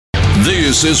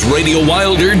This is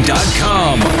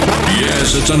RadioWilder.com.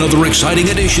 Yes, it's another exciting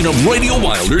edition of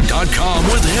RadioWilder.com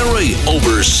with Harry.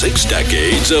 Over 6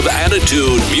 decades of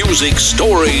attitude, music,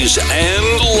 stories, and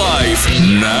life.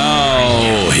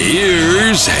 Now,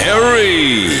 here's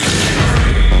Harry.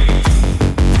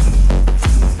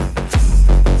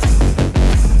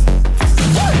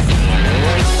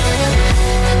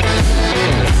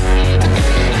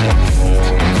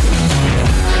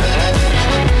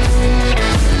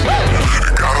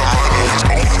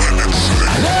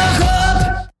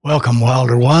 Welcome,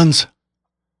 Wilder Ones.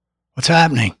 What's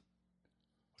happening?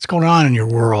 What's going on in your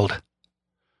world?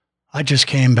 I just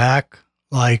came back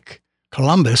like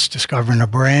Columbus discovering a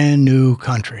brand new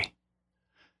country.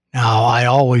 Now, I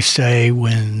always say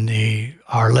when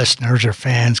our listeners or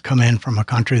fans come in from a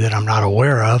country that I'm not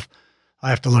aware of, I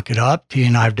have to look it up. T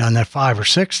and I have done that 5 or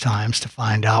 6 times to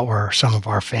find out where some of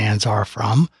our fans are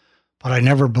from, but I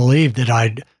never believed that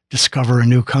I'd discover a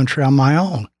new country on my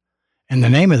own. And the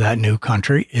name of that new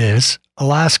country is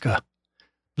Alaska.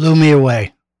 Blew me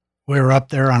away. We were up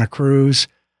there on a cruise,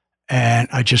 and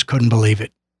I just couldn't believe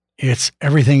it. It's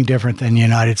everything different than the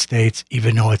United States,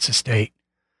 even though it's a state.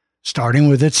 Starting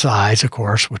with its size, of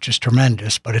course, which is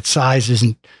tremendous, but its size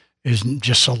isn't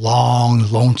just so long,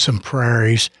 lonesome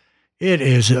prairies. It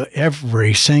is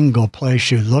every single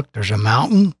place you look. There's a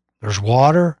mountain, there's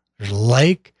water, there's a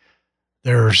lake,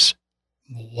 there's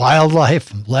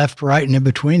wildlife left, right, and in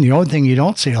between. The only thing you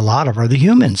don't see a lot of are the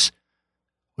humans,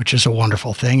 which is a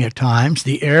wonderful thing at times.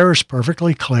 The air is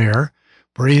perfectly clear,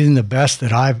 breathing the best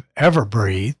that I've ever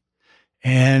breathed.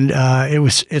 And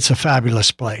it's a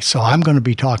fabulous place. So I'm going to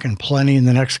be talking plenty in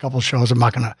the next couple of shows. I'm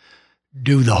not going to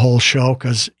do the whole show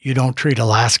because you don't treat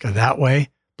Alaska that way,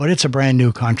 but it's a brand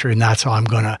new country, and that's how I'm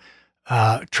going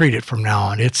to treat it from now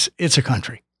on. It's a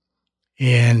country.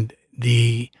 And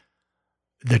the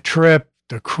trip,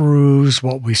 the cruise,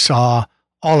 what we saw,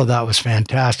 all of that was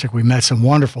fantastic. We met some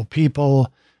wonderful people.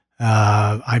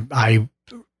 I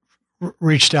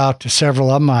reached out to several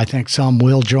of them. I think some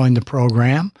will join the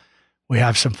program. We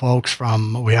have some folks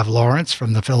we have Lawrence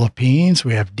from the Philippines.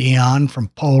 We have Dion from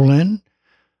Poland.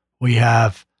 We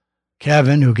have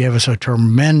Kevin, who gave us a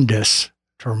tremendous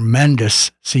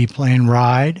seaplane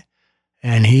ride.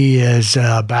 And he is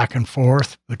back and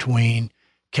forth between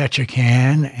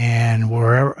Ketchikan and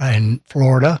wherever in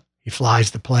Florida. He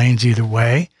flies the planes either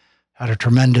way. Had a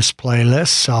tremendous playlist.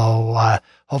 So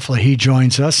hopefully he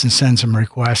joins us and sends some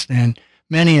requests, and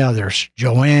many others.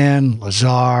 Joanne,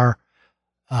 Lazar,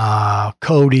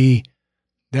 Cody,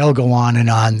 they'll go on,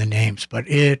 the names, but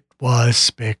it was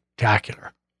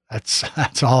spectacular.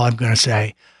 That's all I'm going to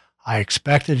say. I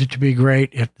expected it to be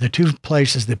great. If the 2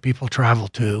 places that people travel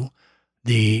to,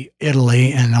 the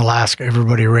Italy and Alaska,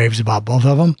 everybody raves about both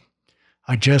of them.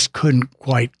 I just couldn't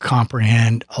quite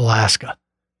comprehend Alaska,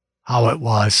 how it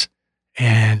was.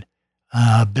 And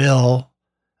Bill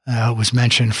was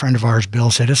mentioned, a friend of ours,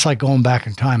 Bill, said, it's like going back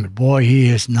in time. And boy, he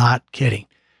is not kidding.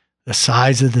 The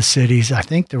size of the cities, I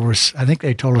think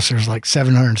they told us there's like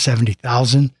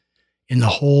 770,000 in the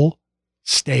whole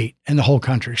state, in the whole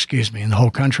country.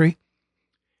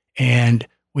 And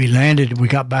we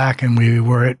got back and we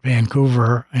were at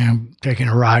Vancouver and taking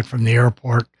a ride from the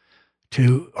airport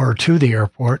to the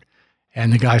airport.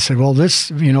 And the guy said, well,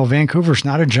 Vancouver's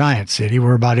not a giant city.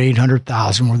 We're about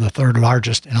 800,000. We're the 3rd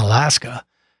largest in Alaska.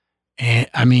 And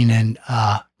in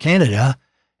Canada.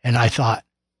 And I thought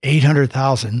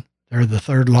 800,000, they're the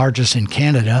 3rd largest in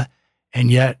Canada. And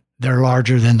yet they're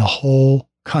larger than the whole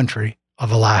country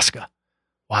of Alaska.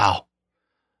 Wow.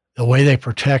 The way they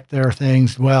protect their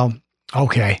things. Well,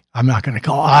 okay, I'm going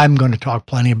to talk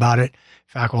plenty about it. In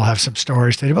fact, we'll have some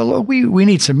stories today. But look, we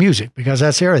need some music because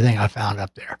that's the other thing I found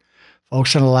up there.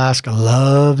 Folks in Alaska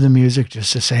love the music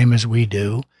just the same as we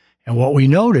do. And what we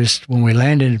noticed when we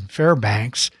landed in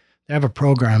Fairbanks, they have a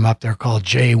program up there called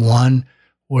J1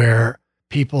 where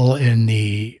people in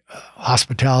the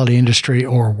hospitality industry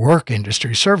or work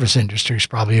industry, service industry is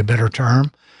probably a better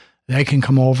term, they can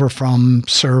come over from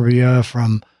Serbia,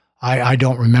 I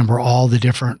don't remember all the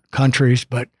different countries,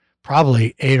 but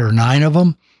probably 8 or 9 of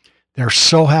them. They're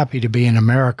so happy to be in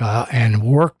America and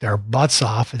work their butts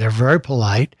off. They're very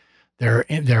polite. They're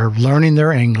learning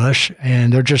their English,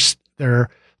 and they're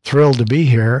thrilled to be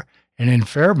here. And in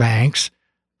Fairbanks,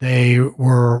 they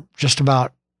were just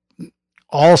about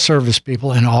all service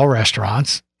people in all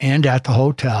restaurants and at the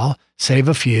hotel, save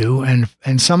a few. And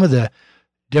some of the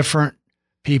different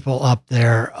people up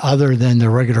there, other than the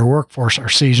regular workforce, are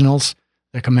seasonals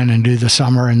that come in and do the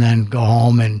summer and then go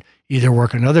home and either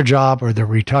work another job or they're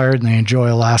retired and they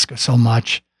enjoy Alaska so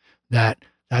much that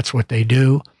that's what they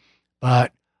do.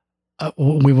 But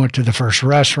we went to the first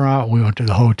restaurant, we went to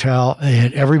the hotel,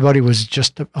 and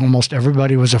almost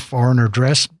everybody was a foreigner,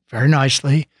 dressed very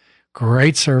nicely,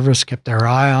 great service, kept their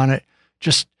eye on it,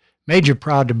 just made you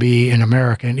proud to be an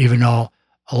American, even though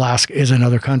Alaska is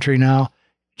another country now.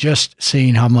 Just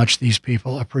seeing how much these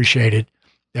people appreciated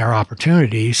their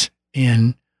opportunities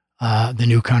in the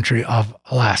new country of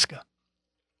Alaska.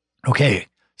 Okay,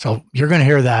 so you're going to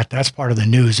hear that. That's part of the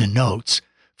news and notes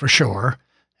for sure,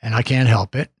 and I can't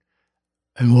help it.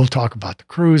 And we'll talk about the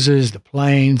cruises, the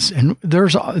planes, and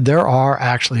there are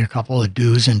actually a couple of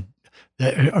do's and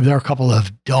there are a couple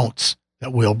of don'ts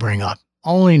that we'll bring up.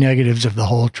 Only negatives of the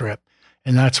whole trip,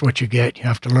 and that's what you get. You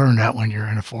have to learn that when you're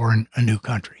in a new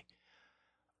country.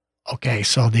 Okay,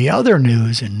 so the other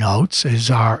news and notes is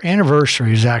our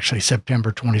anniversary is actually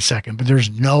September 22nd, but there's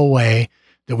no way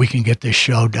that we can get this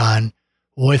show done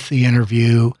with the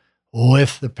interview,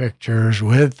 with the pictures,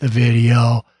 with the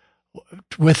video,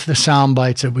 with the sound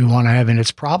bites that we want to have. And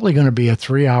it's probably going to be a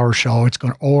 3-hour show. It's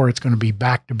going to be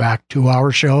back-to-back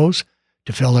 2-hour shows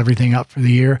to fill everything up for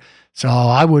the year. So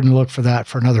I wouldn't look for that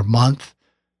for another month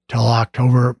till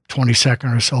October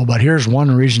 22nd or so. But here's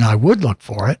one reason I would look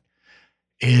for it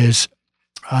is,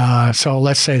 so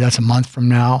let's say that's a month from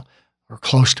now or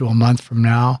close to a month from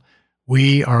now.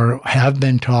 We have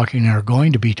been talking and are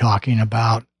going to be talking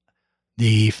about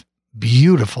the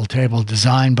beautiful table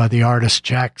designed by the artist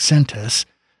Jack Sintas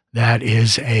that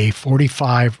is a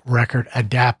 45 record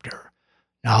adapter.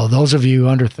 Now, those of you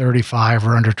under 35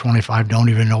 or under 25 don't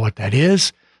even know what that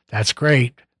is. That's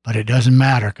great, but it doesn't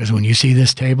matter because when you see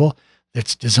this table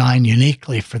that's designed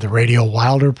uniquely for the Radio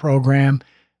Wilder program,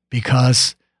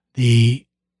 because the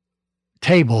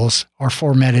tables are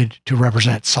formatted to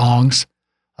represent songs,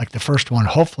 like the first one,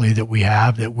 hopefully, that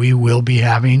we will be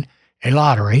having a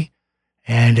lottery.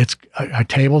 And it's a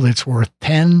table that's worth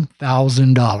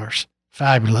 $10,000.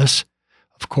 Fabulous.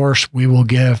 Of course, we will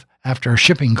give, after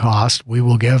shipping cost, we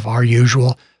will give our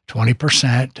usual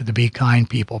 20% to the Be Kind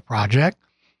People Project.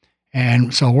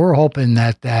 And so we're hoping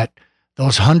that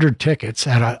those 100 tickets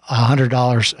at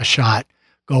 $100 a shot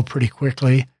go pretty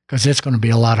quickly because it's going to be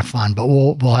a lot of fun. But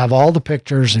we'll have all the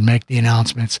pictures and make the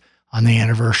announcements on the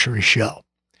anniversary show.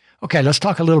 Okay, let's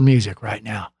talk a little music right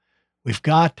now. We've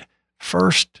got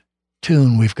first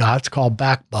tune it's called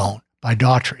Backbone by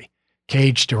Daughtry,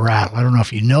 Cage to Rattle. I don't know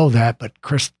if you know that, but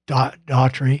Chris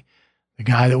Daughtry, the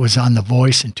guy that was on The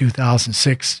Voice in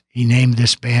 2006, he named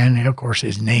this band, and of course,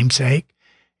 his namesake.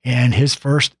 And his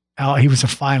first, he was a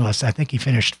finalist. I think he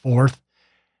finished 4th.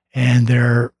 And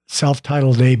their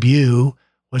self-titled debut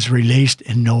was released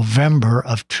in November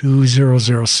of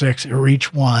 2006. It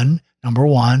reached number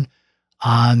one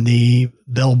on the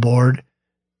Billboard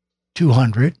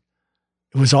 200.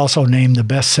 It was also named the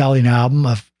best-selling album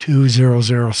of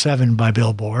 2007 by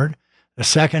Billboard. The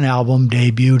second album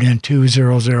debuted in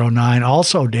 2009,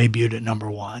 also debuted at number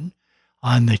 1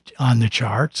 on the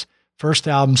charts. First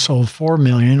album sold 4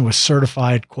 million, was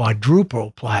certified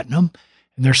quadruple platinum,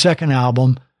 and their second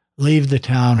album, Leave the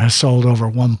Town, has sold over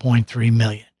 1.3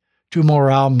 million. 2 more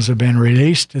albums have been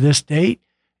released to this date,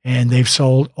 and the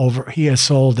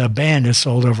band has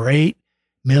sold over 8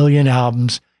 million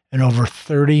albums and over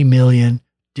 30 million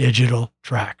digital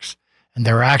tracks. And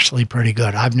they're actually pretty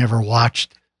good. I've never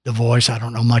watched The Voice. I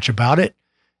don't know much about it.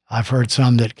 I've heard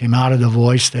some that came out of The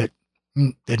Voice that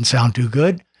didn't sound too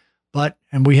good.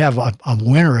 And we have a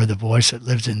winner of The Voice that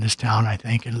lives in this town, I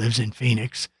think, and lives in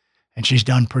Phoenix. And she's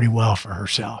done pretty well for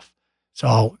herself.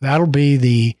 So that'll be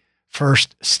the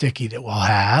first sticky that we'll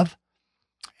have.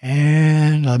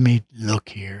 And let me look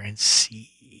here and see.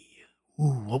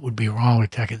 What would be wrong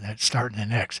with taking that, starting the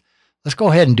next? Let's go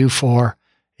ahead and do 4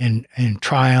 in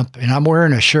Triumph. And I'm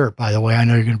wearing a shirt, by the way. I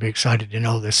know you're going to be excited to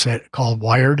know this set called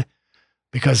Wired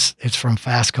because it's from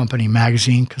Fast Company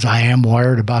magazine, because I am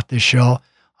wired about this show.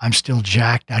 I'm still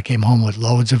jacked. I came home with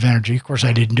loads of energy. Of course,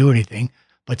 I didn't do anything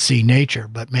but see nature.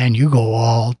 But, man, you go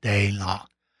all day long.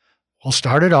 We'll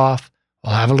start it off.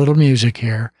 We'll have a little music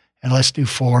here. And let's do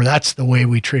 4. That's the way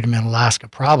we treat them in Alaska.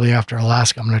 Probably after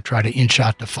Alaska, I'm going to try to inch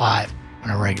out to 5 on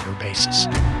a regular basis.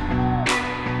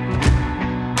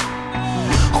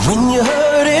 When you're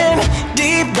hurting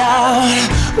deep down,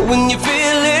 when you're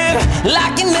feeling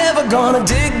like you're never gonna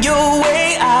dig your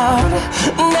way out,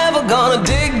 never gonna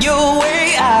dig your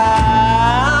way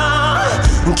out,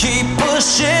 keep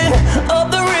pushing up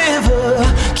the river,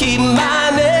 keep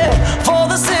mining for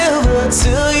the silver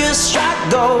till you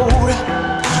strike gold.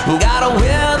 Gotta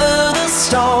weather the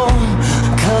storm,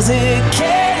 'cause it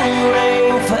can't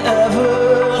rain forever.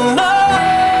 No,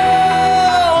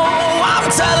 I'm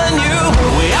telling you,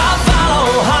 we all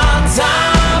follow hard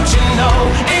times, you know.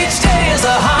 Each day is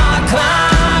a hard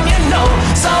climb, you know.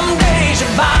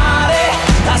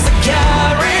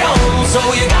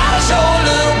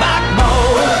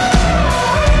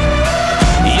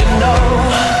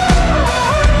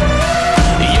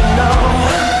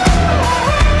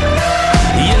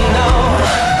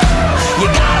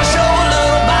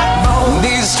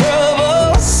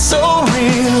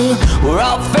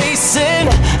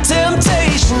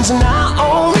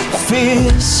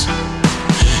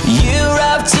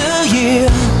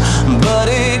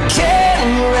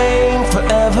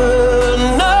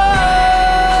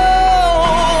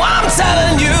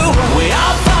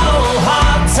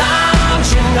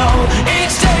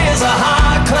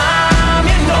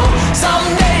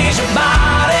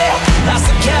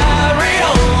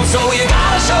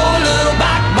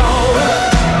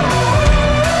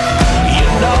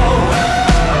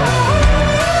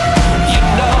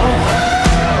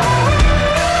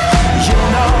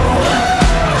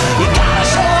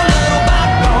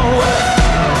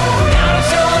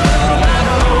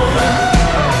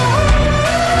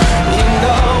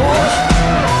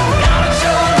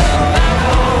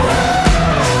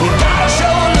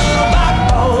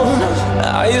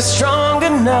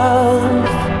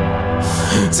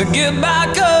 get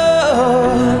back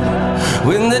up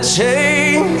when the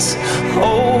chains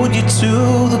hold you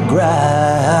to the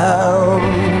ground.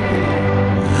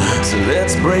 So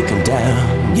let's break them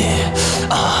down, yeah.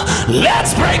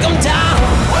 Let's break them down.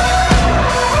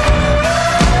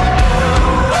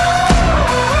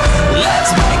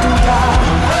 Let's break them down.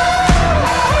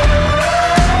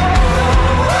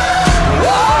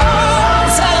 Oh, I'm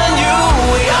telling you,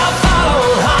 we are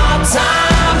following hard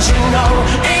times, you know.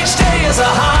 Each day is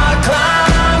a hard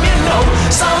climb, you know.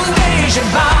 Some days your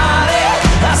body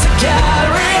has to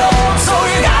carry on, so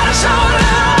you gotta show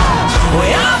love. We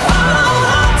are following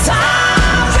hard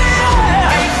times,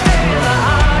 yeah. Each day is a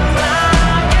hard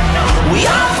climb, you know. We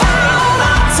are following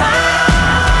hard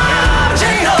times,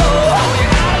 you know.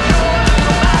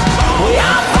 We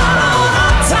are following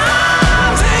hard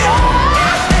times, yeah.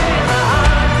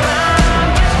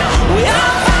 We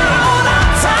are following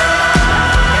hard times,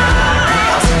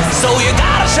 so you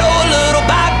gotta show a little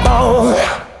backbone.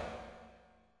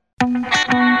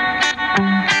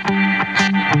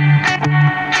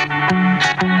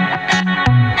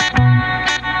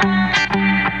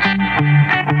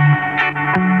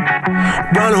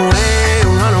 Run away,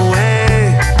 run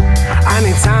away. I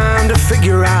need time to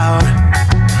figure out.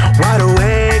 Wide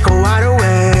awake, oh wide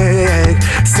awake.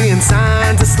 Seeing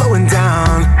signs of slowing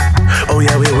down. Oh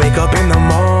yeah, we wake up in the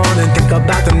morning, think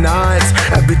about the nights.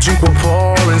 Every drink we're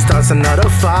pouring starts another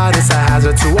fight. It's a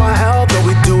hazard to our health, but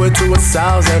we do it to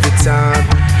ourselves every time.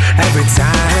 Every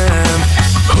time.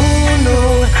 Who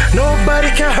knew nobody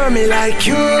can hurt me like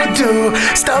you do?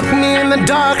 Stuck me in the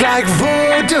dark like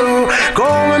voodoo. Go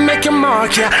and make your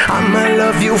mark, yeah, I'ma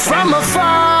love you from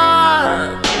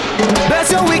afar.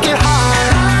 Bless your wicked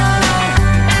heart.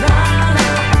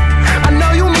 I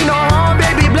know you mean no harm,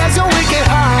 baby, bless your wicked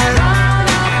heart.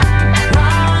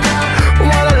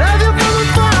 Wanna love you from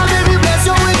afar, baby, bless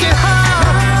your wicked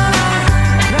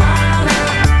heart.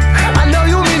 I know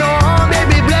you mean no harm,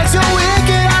 baby, bless your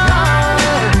wicked heart.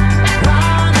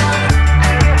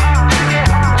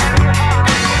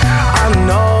 I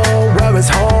know where is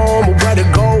home, or where to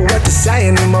go, what to say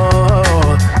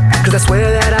anymore. Cause I swear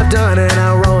that I've done it,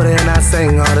 I wrote it, and I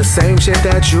sang all the same shit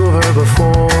that you heard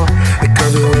before.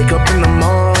 Because we wake up in the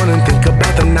morning, think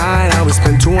about the night, how we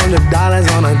spend $200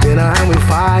 on a dinner and we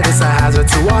fight. It's a hazard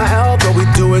to our health, but we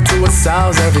do it to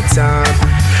ourselves every time.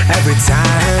 Every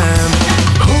time.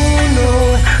 Who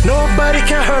knew nobody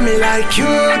can hurt me like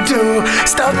you do?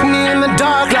 Stuck me in the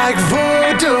dark like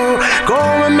voodoo. Go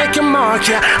and make your mark,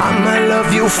 yeah, I'ma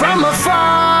love you from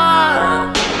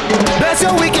afar. Bless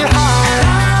your wicked heart.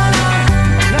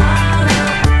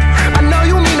 I know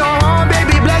you mean no harm,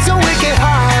 baby, bless your wicked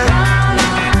heart.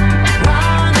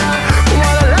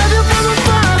 Wanna love you from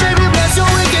afar, baby, bless your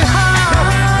wicked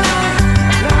heart.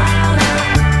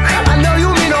 I know you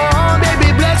mean no harm,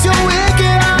 baby, bless your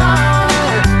wicked heart.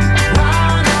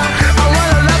 I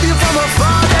wanna love you from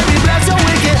afar, baby, bless your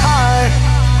wicked heart.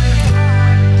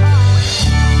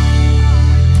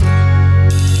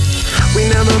 We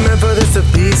never meant for this to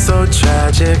be so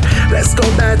tragic. Let's go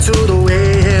back to the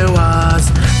way it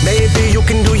was. Maybe you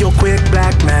can do your quick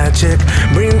black magic,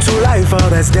 bring to life all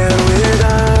that's there with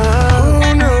us.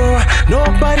 Who knew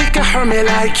nobody can hurt me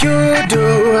like you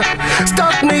do?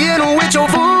 Stuck me in with your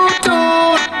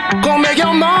voodoo. Go make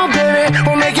your mark, baby,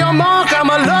 go make your mark.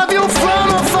 I'ma love you from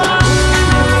afar.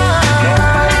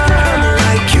 Nobody can hurt me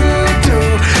like you do.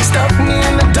 Stuck me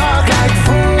in the dark like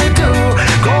voodoo.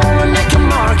 Go and make your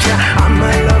mark, yeah, I'ma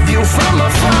love you from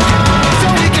afar. So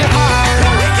wicked heart,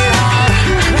 wicked heart,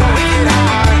 wicked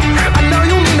heart. I know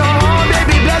you mean no harm,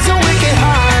 baby, bless your wicked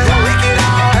heart. Wicked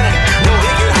heart,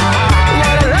 wicked heart.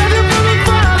 Wanna love you from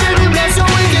afar, baby, bless your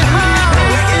wicked heart.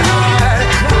 Wicked heart,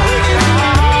 wicked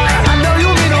heart. I know you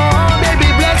mean no harm, baby,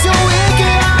 bless your wicked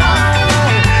heart.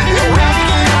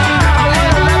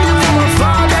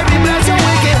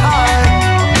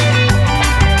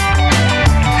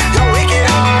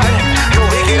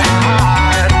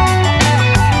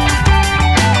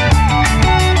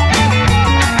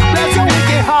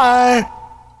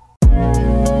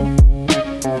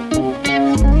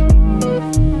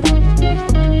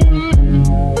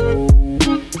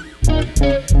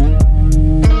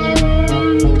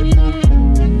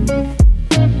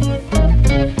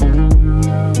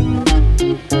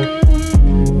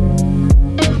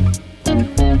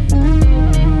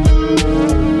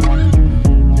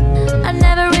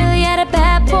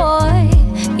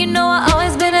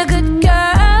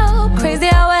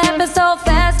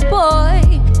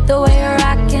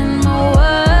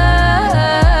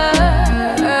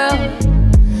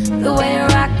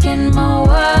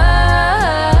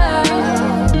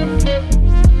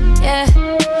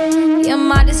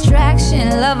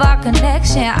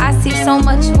 connection. I see so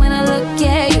much when I look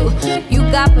at you. You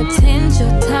got potential,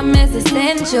 time is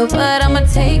essential, but I'ma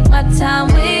take my time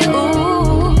with you.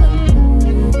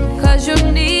 Cause you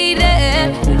need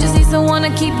it. You just need someone to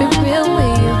keep it real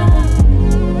with you.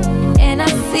 And I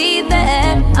see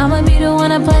that I'ma be the one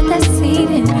to plant that seed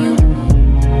in you.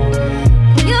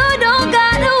 You don't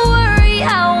gotta worry,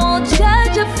 I won't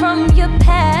judge you from your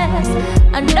past.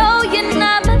 I know you're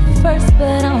not my first,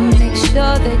 but I'll make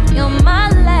sure that you're my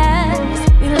last.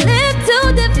 We live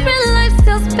two different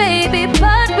lifestyles, baby,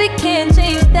 but we can't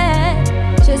change that.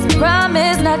 Just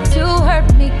promise not to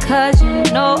hurt me, cause you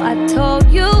know I told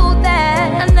you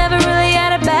that I never really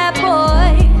had a bad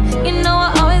boy. You know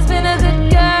I always been a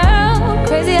good girl.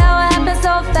 Crazy how it happened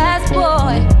so fast,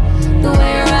 boy. The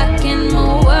way you're rocking my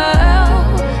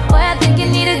world. Boy, I think you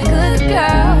need a good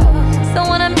girl. So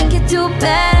wanna make you do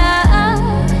better.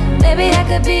 Maybe I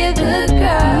could be a good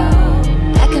girl.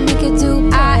 I can make it do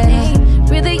better. I ain't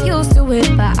really used to it,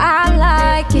 but I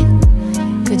like it.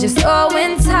 Cause you're so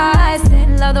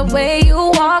enticing. Love the way you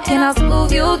walk and how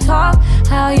smooth you talk.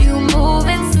 How you move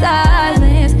in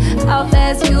silence. How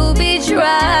fast you be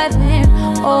driving.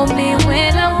 Hold me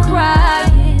when I'm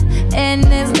crying. And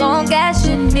as long as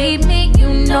you need me, you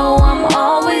know I'm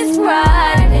always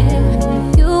riding.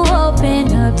 You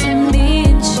open up to me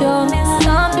and show me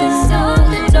something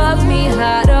new. Taught me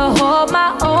how to hold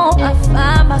my own. I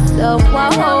find myself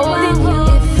while holding you.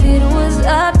 If it was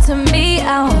up to me,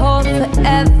 I'll hold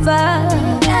forever,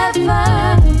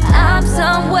 ever. I'm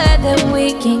somewhere that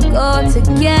we can go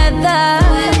together.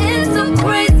 But it's so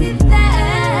crazy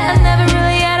that I never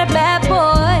really had a bad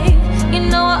boy. You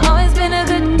know I always been a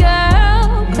good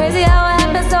girl. Crazy how it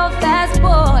happened so fast,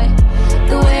 boy.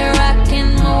 The way you're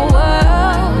rocking my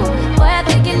world. Boy, I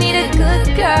think you need a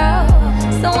good girl.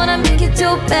 So wanna make it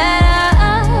do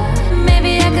better.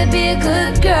 Maybe I could be a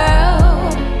good girl.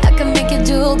 I can make it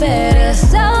do better.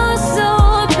 So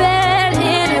bad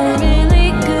in a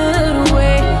really good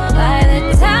way. By the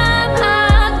time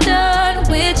I'm done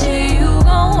with you, you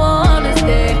gon' wanna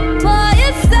stay. Boy,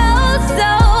 it's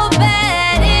so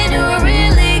bad in a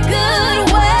really good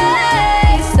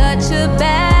way. Such a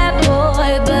bad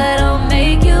boy, but I'll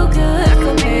make you good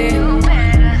for me.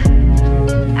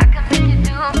 I can make you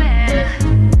do better.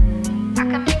 I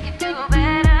can make you do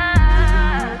better.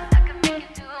 I can make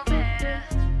you do better.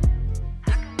 I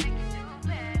can make you do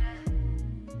better.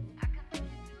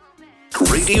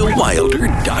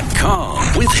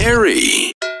 RadioWilder.com with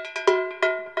Harry.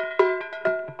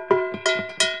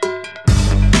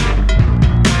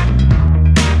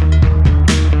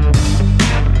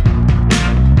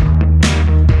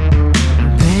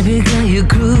 Baby, got your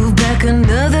groove back,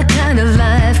 another kind of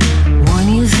life, one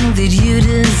you think that you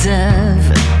deserve.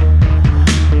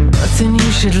 Nothing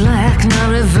you should lack,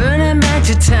 now reverting back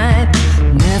to type.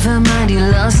 Never mind, you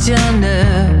lost your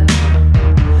nerve.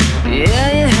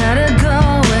 Yeah, you had to go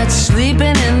at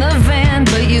sleeping in the van,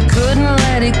 but you couldn't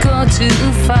let it go too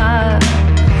far.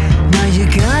 Now you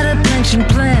got a pension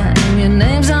plan and your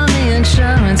name's on the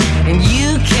insurance, and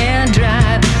you can't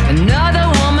drive another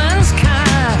woman's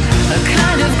car. A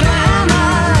kind of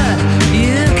glamour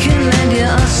you can lend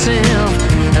yourself,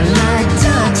 like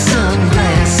dark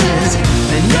sunglasses.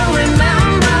 And you'll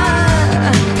remember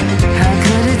how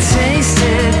good it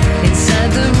tasted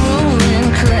inside the ruling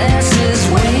classes,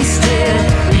 wasted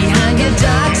behind your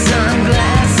dark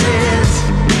sunglasses.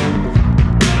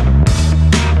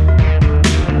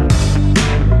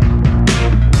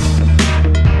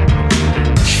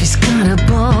 She's got a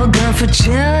ball gown for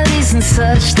charities and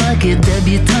such, like a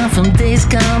debutante from days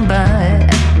gone by.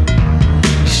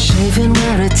 Shaving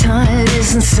where retired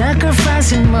isn't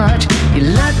sacrificing much. You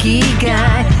lucky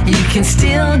guy, you can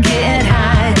still get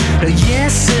high. No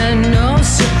yes sir, no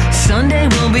sir, Sunday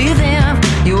we'll be there.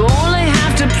 You only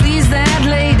have to please that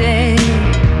lady.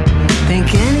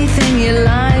 Think anything you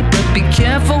like, but be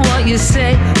careful what you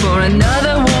say. For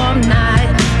another warm night,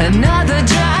 another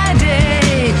dry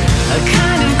day. A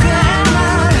kind of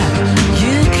glamour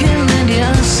you can lend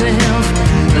yourself,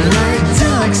 like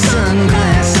dark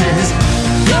sunglasses.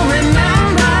 You'll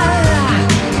remember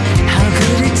how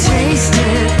good it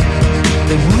tasted.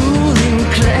 The ruling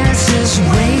classes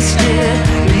wasted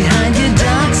behind your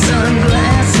dark sunglasses.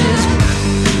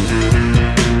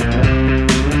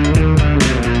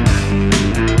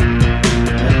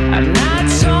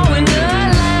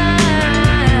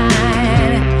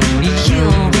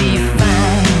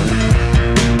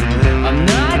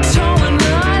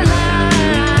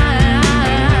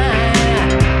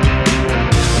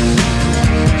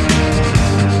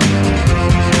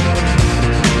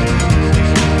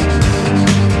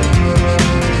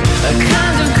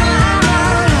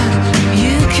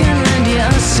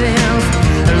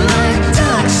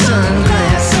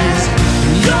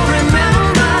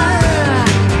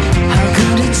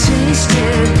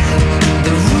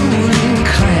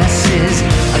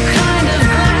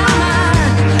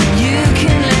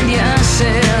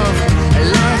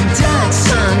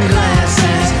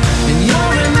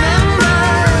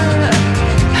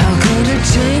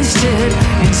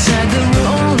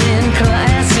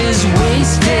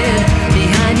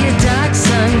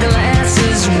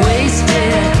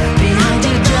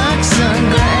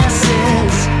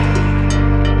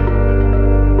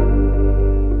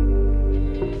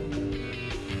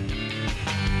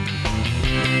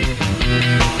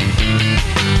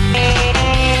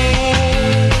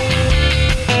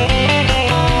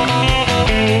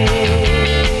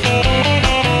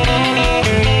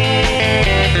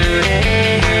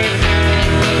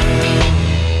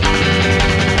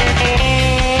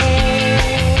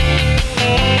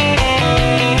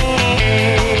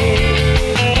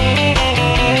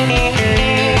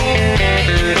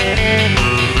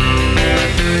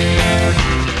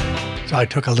 I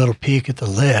took a little peek at the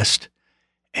list,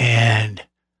 and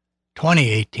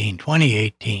 2018,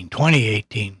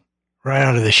 right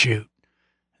out of the chute.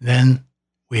 Then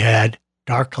we had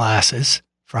Dark Glasses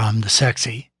from the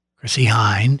sexy Chrissy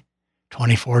Hine,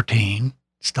 2014,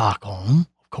 Stockholm,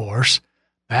 of course.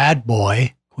 Bad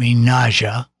Boy, Queen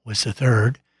Naja was the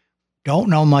third.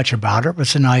 Don't know much about her, but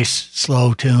it's a nice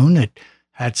slow tune. It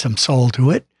had some soul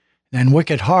to it. Then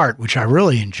Wicked Heart, which I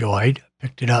really enjoyed,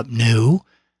 picked it up new.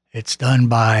 It's done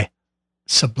by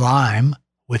Sublime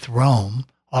with Rome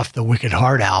off the Wicked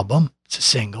Heart album. It's a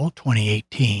single,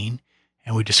 2018,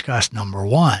 and we discussed number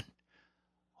one.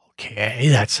 Okay,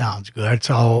 that sounds good.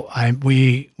 So when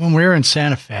we were in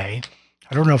Santa Fe,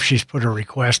 I don't know if she's put a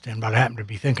request in, but I happened to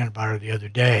be thinking about her the other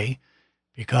day,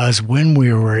 because when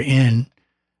we were in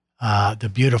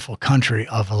the beautiful country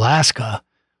of Alaska,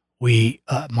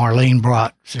 Marlene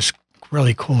brought this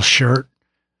really cool shirt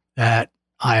that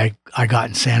I got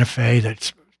in Santa Fe.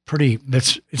 It's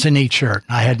a neat shirt.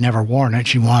 I had never worn it.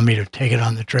 She wanted me to take it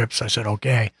on the trip, so I said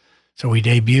okay. So we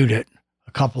debuted it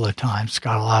a couple of times. It's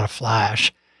got a lot of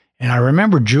flash. And I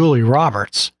remember Julie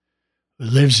Roberts, who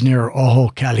lives near Ojo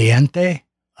Caliente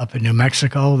up in New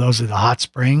Mexico. Those are the hot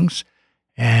springs.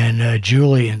 And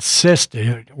Julie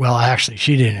insisted, well, actually,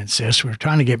 she didn't insist. We were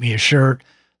trying to get me a shirt.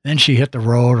 Then she hit the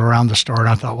road around the store, and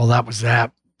I thought, well, that was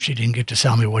that. She didn't get to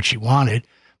sell me what she wanted.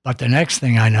 But the next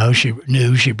thing I know, she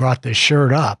brought this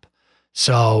shirt up.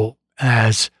 So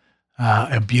as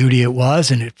a beauty it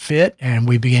was, and it fit, and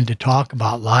we began to talk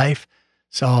about life.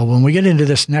 So when we get into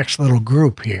this next little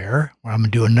group here, where I'm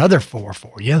going to do another 4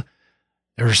 for you,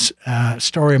 there's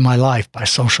Story of My Life by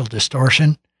Social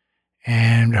Distortion.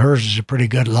 And hers is a pretty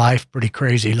good life, pretty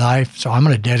crazy life. So I'm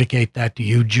going to dedicate that to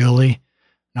you, Julie,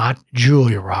 not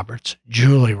Julia Roberts,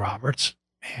 Julie Roberts.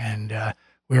 And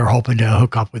we were hoping to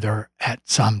hook up with her at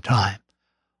some time.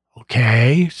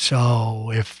 Okay,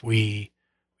 so if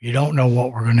you don't know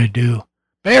what we're going to do,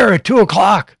 Bear at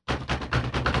 2:00.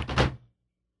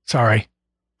 Sorry,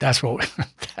 that's what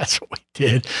we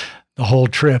did the whole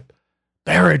trip.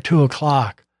 Bear at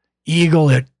 2:00, Eagle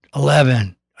at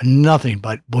 11. Nothing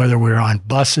but whether we were on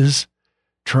buses,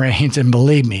 trains, and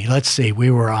believe me, let's see,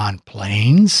 we were on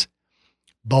planes,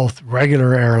 both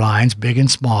regular airlines, big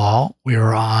and small. We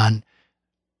were on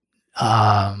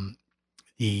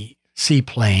the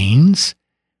seaplanes.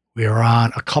 We were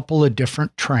on a couple of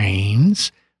different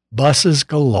trains, buses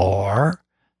galore,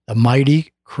 the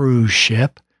mighty cruise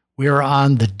ship. We were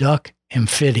on the Duck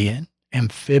amphibian,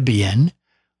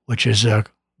 which is a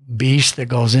beast that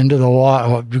goes into the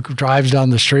water, drives down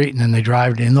the street, and then they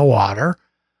drive it in the water.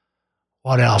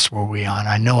 What else were we on?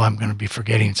 I know I'm going to be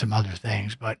forgetting some other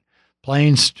things, but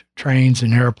planes, trains,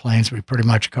 and airplanes, we pretty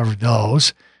much covered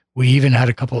those. We even had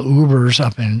a couple of Ubers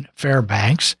up in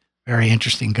Fairbanks. Very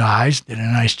interesting guys, did a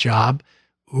nice job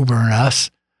Ubering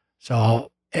us.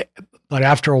 So, but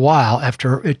after a while,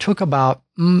 it took about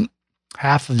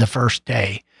half of the first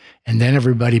day, and then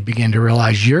everybody began to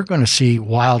realize you're going to see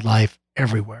wildlife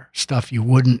everywhere, stuff you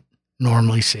wouldn't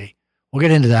normally see. We'll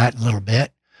get into that in a little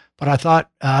bit, but I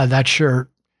thought that shirt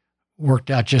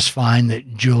worked out just fine,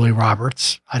 that Julie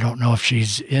Roberts. I don't know if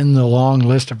she's in the long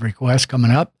list of requests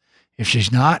coming up. If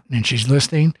she's not, and she's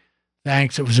listening,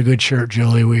 thanks. It was a good shirt,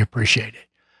 Julie. We appreciate it.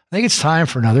 I think it's time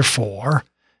for another 4,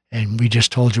 and we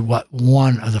just told you what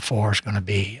one of the 4 is going to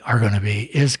be.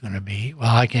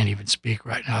 Well, I can't even speak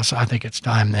right now, so I think it's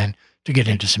time then to get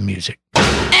into some music.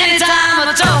 Anytime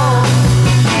at all.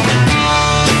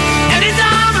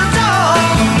 Anytime at all.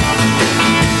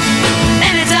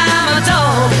 Anytime at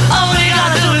all. All you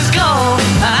gotta do is go.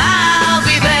 I'll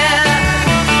be there.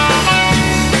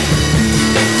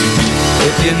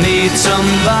 If you need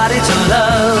somebody to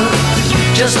love,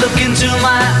 just look into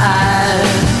my eyes.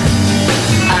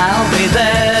 I'll be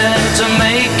there to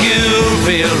make you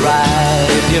feel right.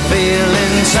 If you're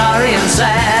feeling sorry and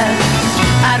sad,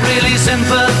 I'd really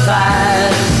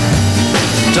sympathize.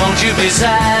 Don't you be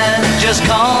sad, just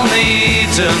call me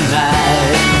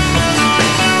tonight.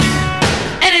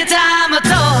 Anytime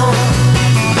at all.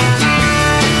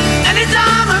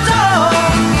 Anytime at all.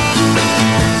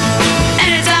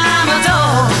 Anytime at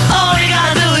all. All you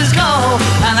gotta do is go,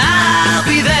 and I'll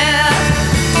be there.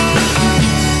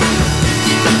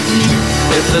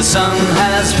 If the sun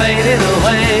has faded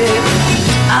away,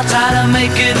 I'll try to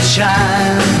make it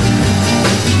shine.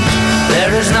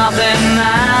 There is nothing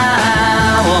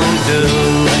I won't do.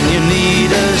 When you need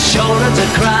a shoulder to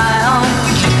cry on,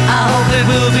 I hope it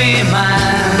will be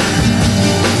mine.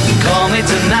 Call me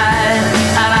tonight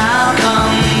and I'll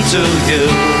come to you.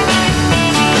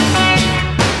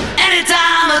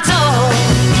 Anytime at all.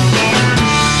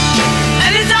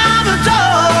 Anytime at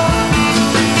all.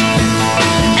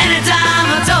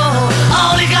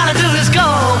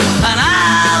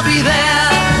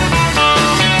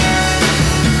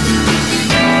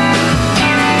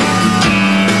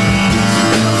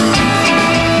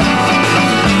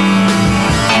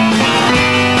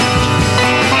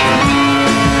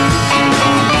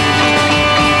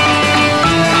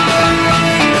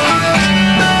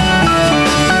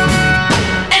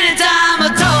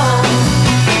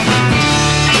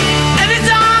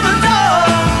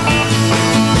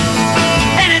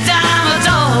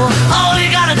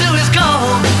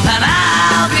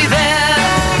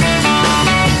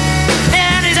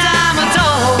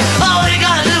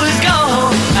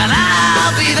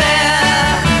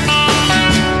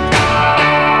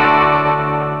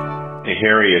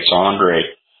 It's Andre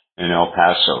in El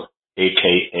Paso,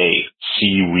 a.k.a.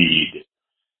 Seaweed.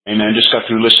 Hey, man, just got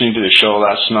through listening to the show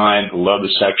last night. Love the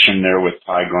section there with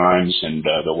Ty Grimes and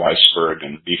the Weisberg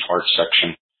and Beefheart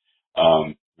section.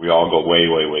 We all go way,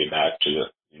 way, way back to the,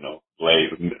 late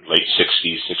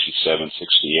 60s, 67,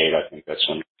 68. I think that's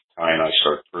when Ty and I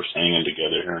started first hanging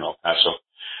together here in El Paso.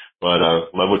 But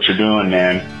love what you're doing,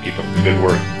 man. Keep up the good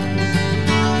work.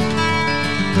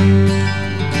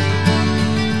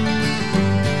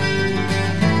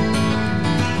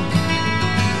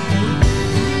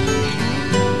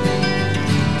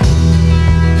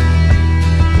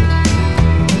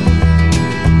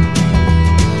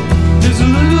 There's a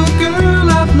little girl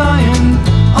out lying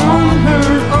on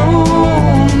her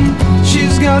own.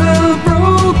 She's got a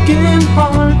broken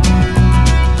heart.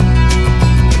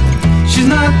 She's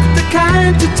not the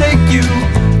kind to take you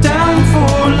down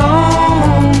for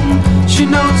long. She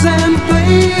knows and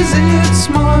plays it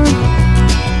smart.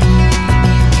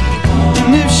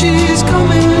 And if she's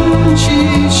coming,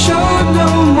 she's sure no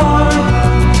more.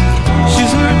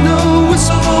 She's heard no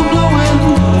whistle blowing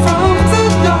from the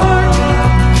dark.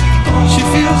 She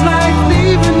feels like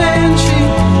leaving and she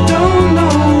don't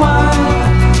know why.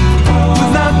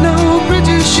 Without no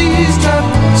bridges she's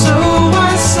trapped, so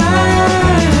I sigh.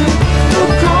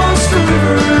 Don't cross the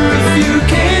river if you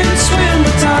can't swim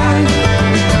the tide.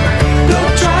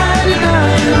 Don't try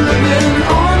denying living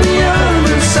on the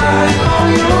other side all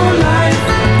your life.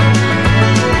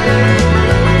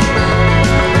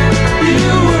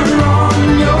 You were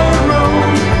on your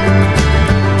own.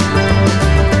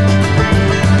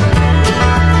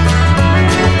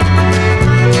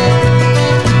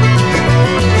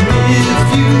 If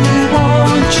you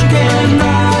want, you can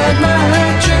ride my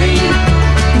train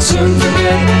and soon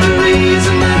forget the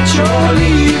reason that you're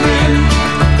leaving.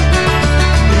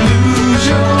 Lose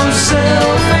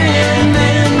yourself and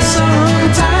then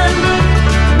sometime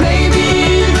maybe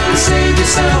even save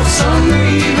yourself some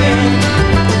grieving.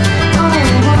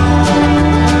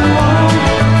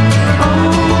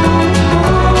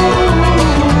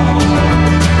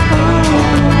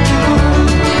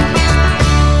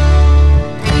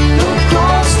 Don't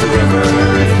cross the river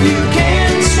if you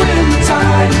can't swim the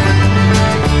tide.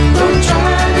 Don't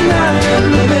try denying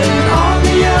living on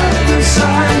the other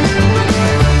side.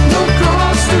 Don't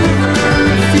cross the river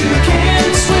if you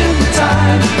can't swim the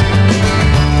tide.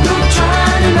 Don't try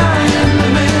denying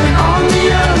living on the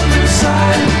other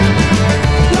side.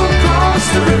 Don't cross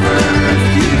the river if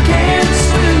you can't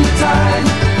swim the tide.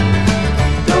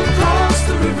 Don't cross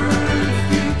the river if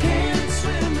you can't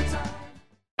swim the tide.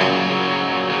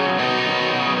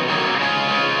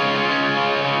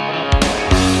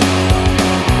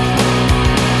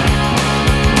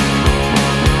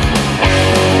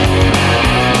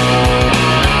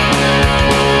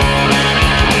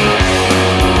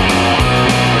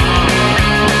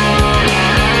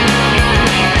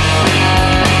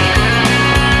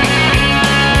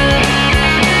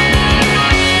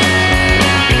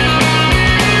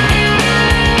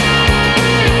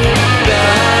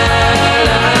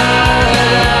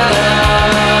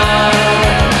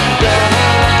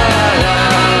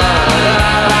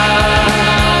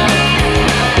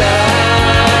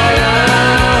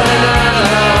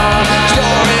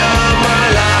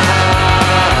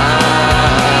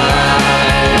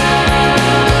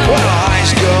 Well, high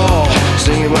school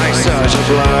seemed like such a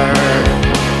blur.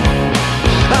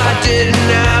 I didn't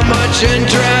have much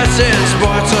interest in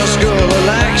sports or school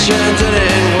elections, and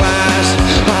in class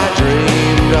I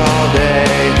dreamed all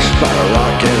day about a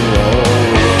rock and roll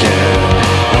weekend.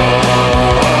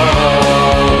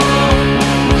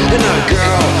 And a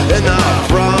girl in the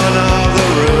front of the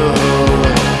room,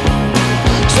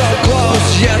 so close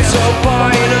yet so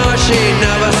far, she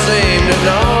never seemed to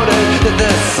notice that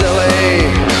this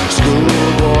silly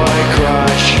schoolboy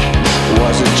crush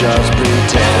wasn't just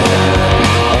pretend.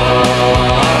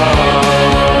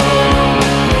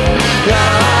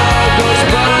 Life goes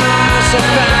by so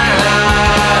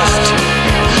fast.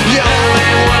 You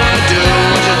only wanna do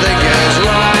what you think is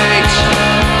right.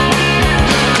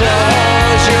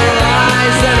 Close your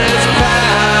eyes and it's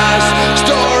past.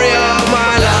 Story of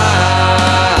my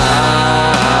life.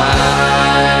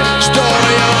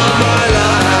 Story of my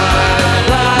life.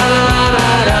 La, la,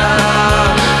 la, la.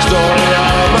 Story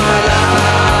of my life.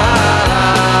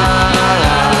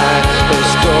 The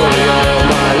story of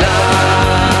my life.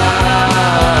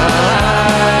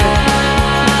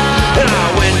 And I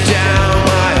went down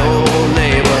my old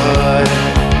neighborhood.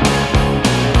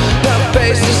 The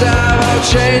faces have all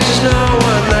changed. There's no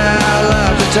one there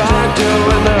left to talk to.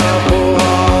 And the pool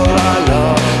hall I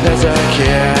loved as a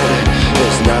kid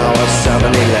is now a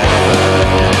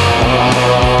 7-Eleven.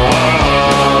 Oh.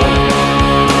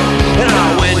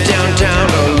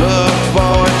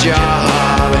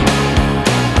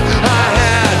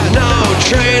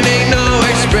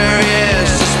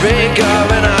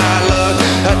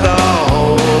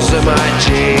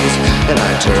 and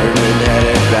I turned and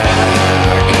headed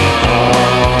back.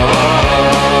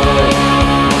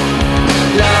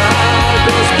 Life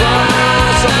goes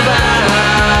by so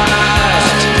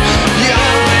fast. You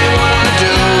only wanna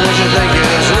do what you think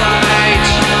is right.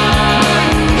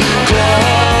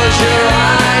 Close your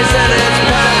eyes and it's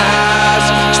past.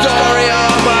 Story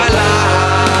of my life.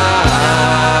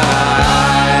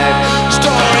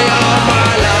 Story of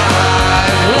my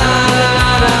life. La la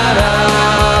la la.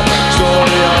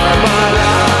 Story of my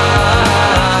life.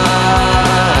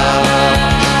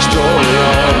 Story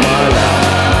of my life.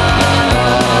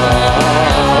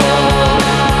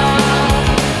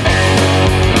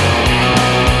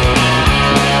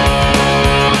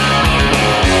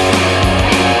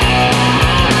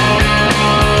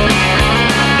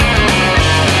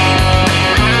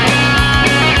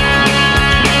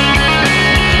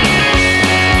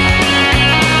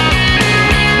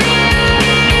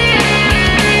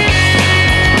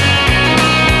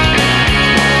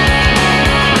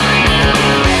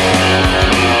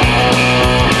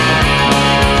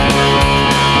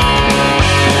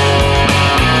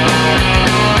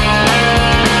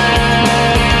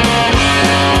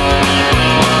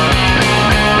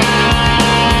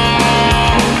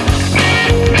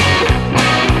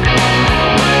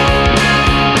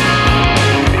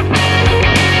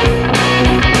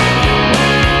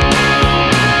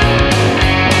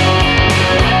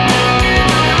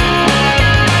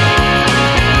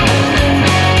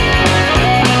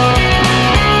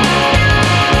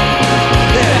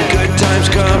 Good times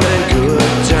come and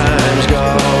good times go.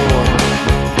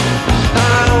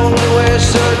 I only wish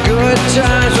the good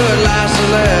times would last a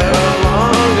little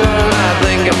longer. I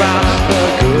think about the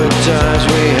good times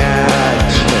we had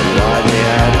and why they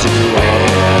had to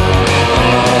end.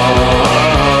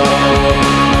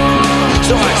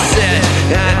 So I sit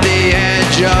at the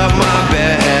edge of my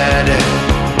bed.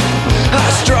 I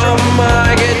strum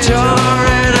my guitar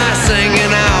and I sing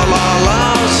an outlaw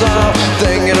love song,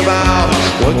 thinking about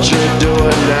what you're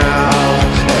doing now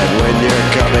and when you're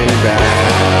coming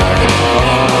back.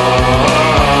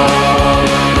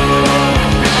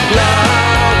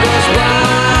 Life goes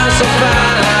by so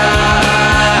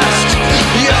fast.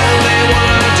 You only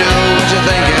wanna do what you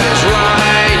think is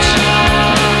right.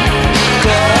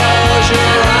 Close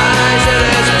your eyes and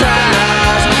it's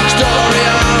past. Story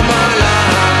of my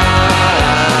life.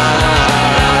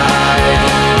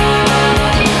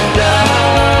 Da,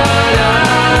 da, da,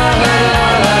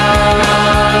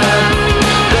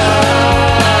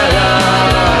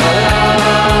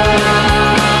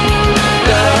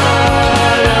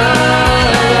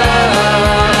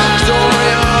 Story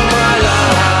of my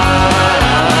life.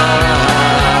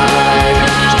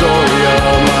 Story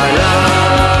of my life.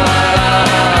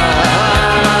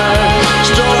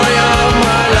 Story of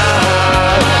my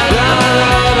life. La la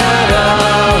la la.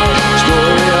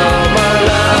 Story of my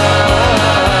life.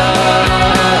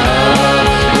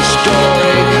 The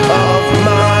story of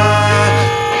my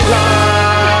life.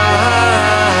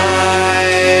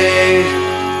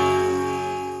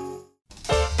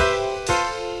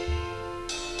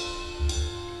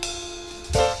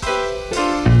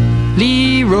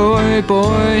 Leroy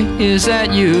boy, is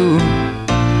that you?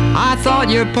 I thought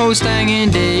your post-hanging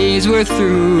days were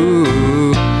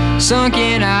through.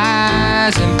 Sunken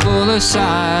eyes and full of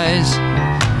sighs,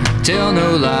 tell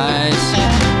no lies.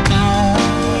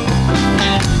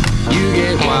 You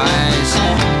get wise.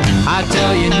 I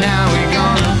tell you now, we're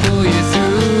gonna pull you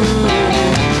through.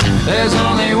 There's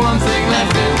only one thing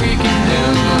left that we can do.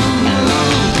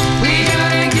 We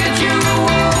gotta get you a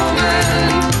woman.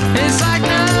 It's like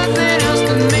nothing else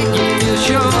to make you feel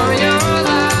sure you're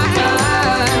alive.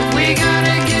 We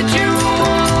gotta get you a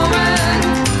woman.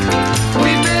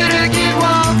 We better get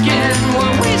walking.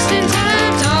 We're wasting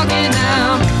time talking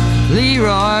now.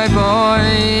 Leroy boy,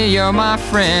 you're my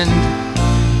friend.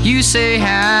 You say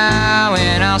how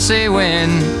and I'll say when.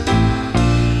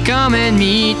 Come and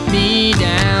meet me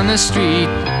down the street.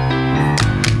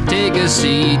 Take a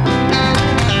seat.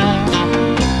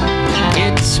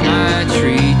 It's my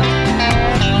treat.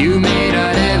 You may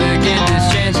not ever get this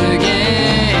chance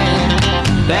again.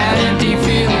 That empty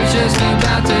feeling's just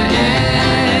about to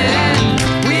end.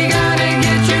 We gotta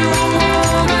get you a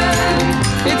woman.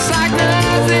 It's like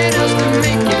nothing else to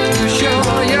make you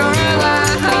sure you're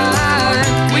alive.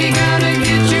 We gotta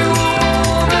get you a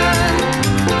woman.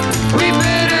 We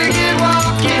better get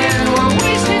walking. We're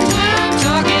wasting time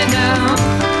talking now.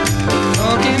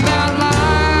 Talking about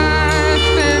life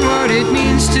and what it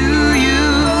means to you.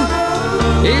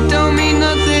 It don't mean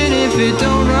nothing if it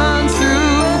don't run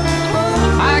through.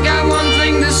 I got one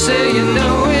thing to say, you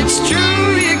know it's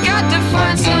true. You got to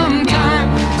find some time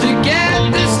to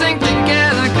get this thing together.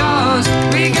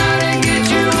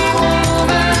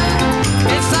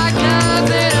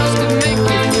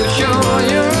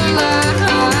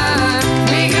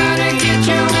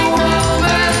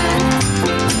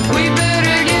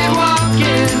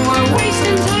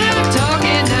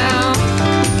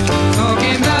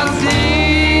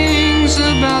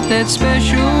 about that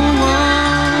special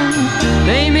one.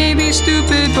 They may be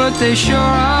stupid, but they sure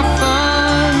are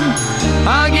fun.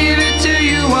 I'll give it to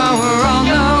you while we're on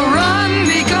the run,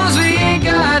 because we ain't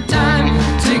got time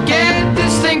to get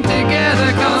this thing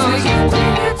together. Cause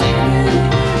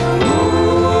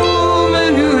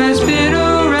woman who has been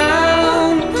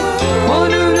around,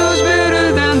 one who knows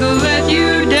better than to let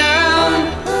you down.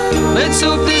 Let's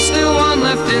hope there's still one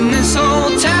left in this whole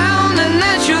town, and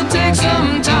that she'll take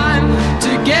some time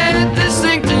to get this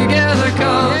thing together.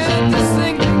 Cause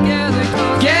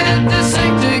get this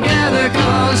thing together,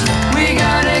 cause we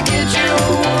gotta get you,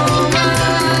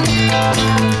 woman.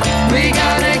 We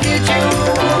gotta get you,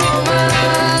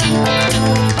 woman.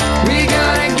 We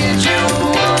gotta get you,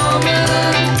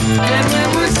 woman. And when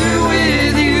we're through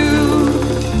with you,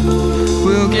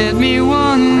 we'll get me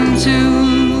one too.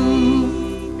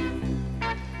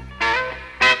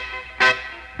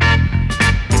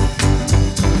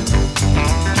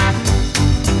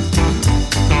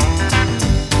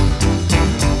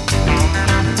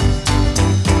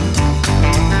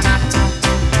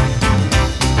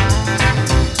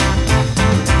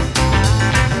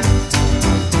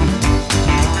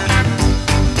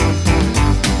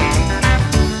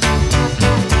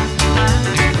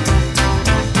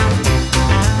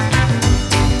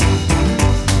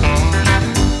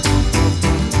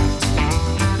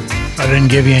 I didn't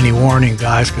give you any warning,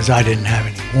 guys, because I didn't have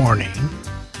any warning.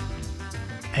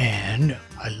 And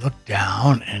I looked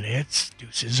down, and it's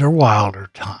Deuces or Wilder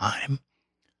time.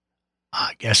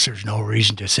 I guess there's no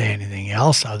reason to say anything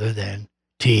else other than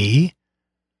T,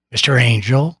 Mr.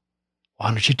 Angel, why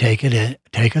don't you take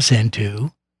us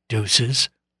into Deuces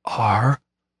or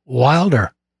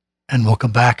Wilder? And we'll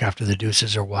come back after the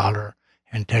Deuces or Wilder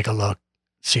and take a look,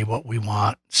 see what we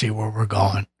want, see where we're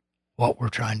going, what we're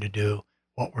trying to do,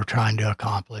 what we're trying to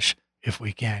accomplish, if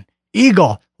we can.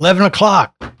 Eagle, 11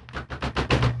 o'clock.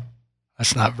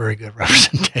 That's not very good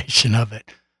representation of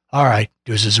it. All right,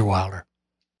 Deuces or Wilder.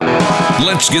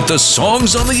 Let's get the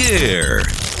songs on the air.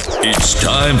 It's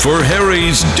time for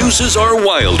Harry's Deuces Are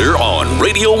Wilder on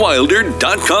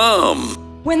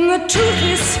RadioWilder.com. When the truth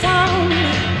is found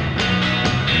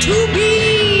to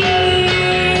be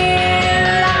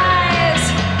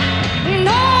lies, and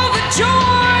all the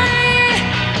joy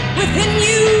within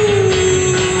you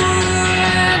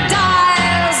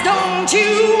dies. Don't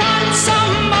you want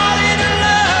somebody to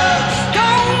love?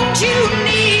 Don't you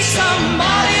need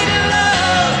somebody to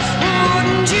love?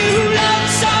 Wouldn't you love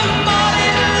somebody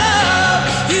to love?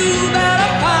 You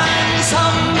better find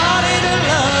somebody to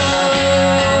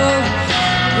love.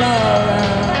 Love.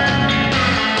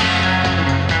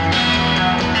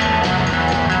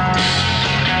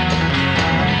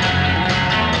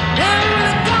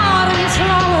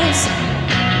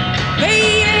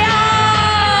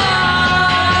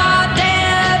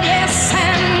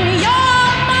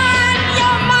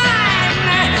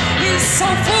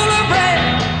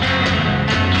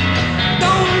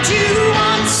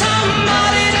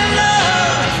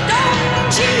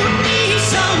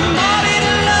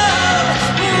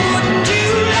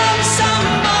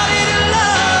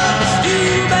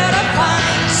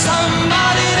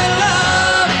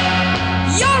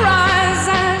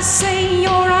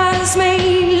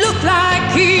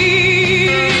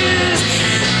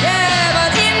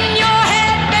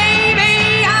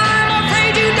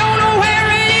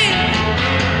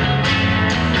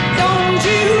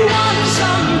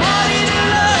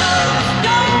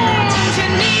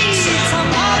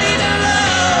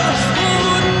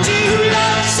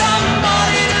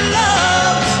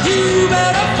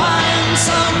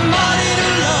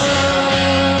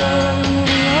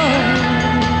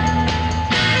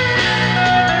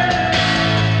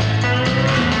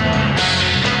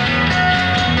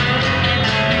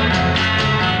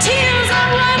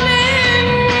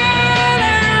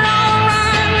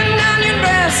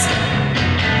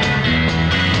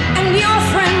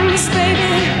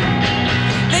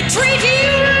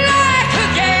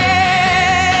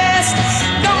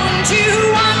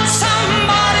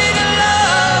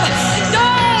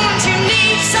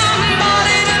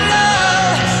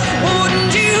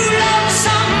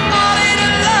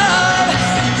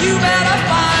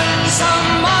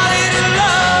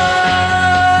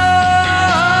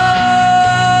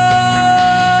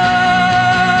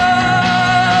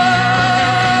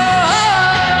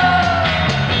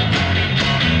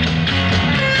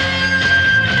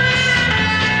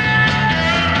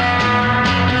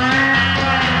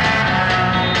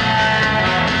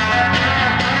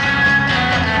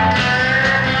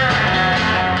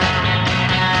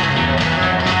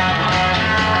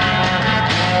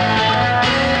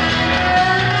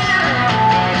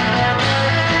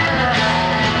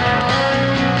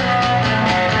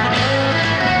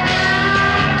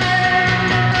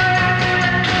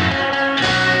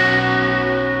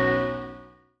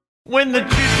 when the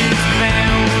truth is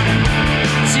found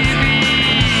to be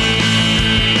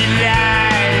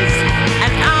lies,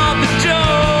 and all the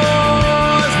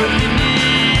joys within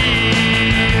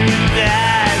you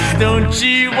dies. Don't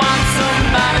you want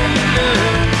somebody to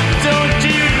love? Don't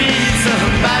you need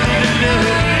somebody to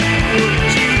love?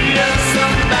 Would you love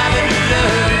somebody to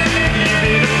love? You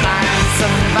better find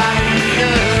somebody to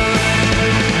love.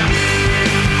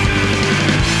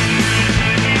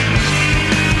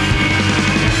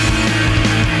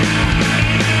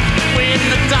 When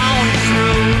the dawn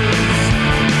grows,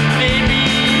 baby,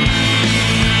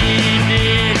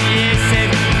 dead, yes,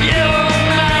 and you're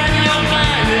mine,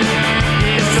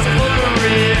 it's a full of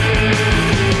red.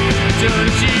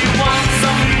 Don't you want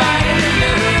somebody to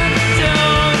love?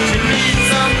 Don't you need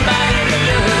somebody to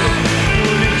love?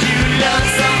 Wouldn't you love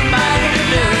somebody to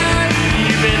love? You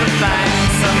better find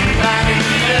somebody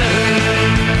to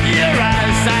love. Your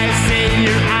eyes, I say,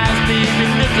 your eyes, baby,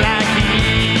 look like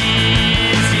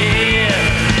his, yeah.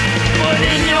 But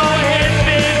in your head,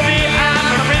 baby,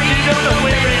 I'm afraid you don't know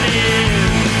where it is.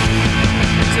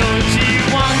 Don't you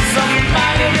want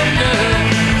somebody to love?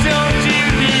 Don't you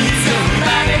need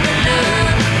somebody to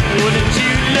love? Wouldn't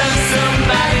you love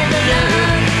somebody to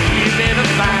love? You better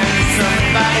find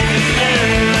somebody to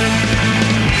love.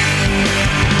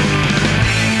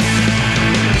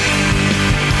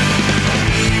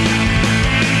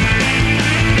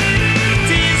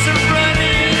 Tears are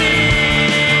running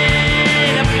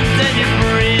up and down your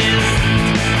breast,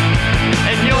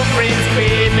 and your friends,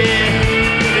 baby,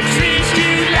 they treat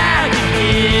you like a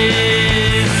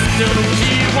guest. Don't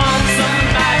you want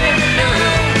somebody to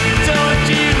love? Don't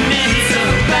you need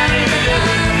somebody to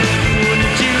love?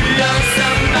 Wouldn't you love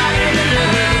somebody to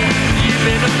love? You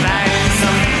better find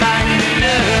somebody to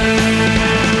love.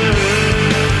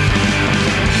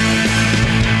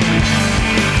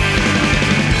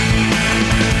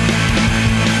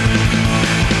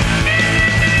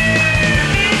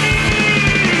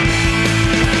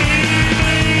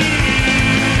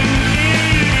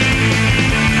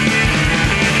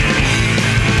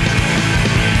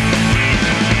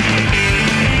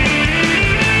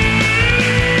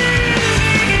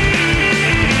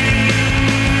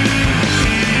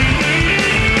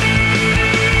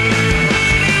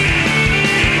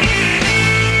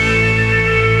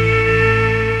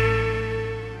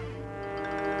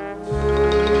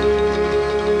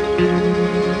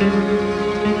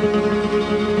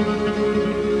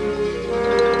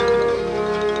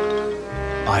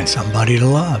 Find somebody to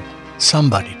love.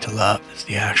 Somebody to Love is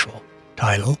the actual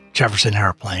title. Jefferson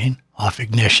Airplane off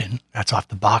Ignition. That's off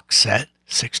the box set,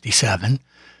 67.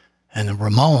 And the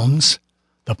Ramones,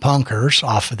 the Punkers,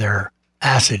 off of their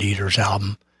Acid Eaters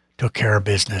album, took care of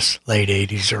business late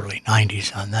 80s, early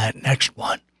 90s on that next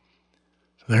one.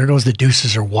 So there goes The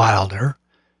Deuces Are Wilder.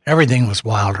 Everything was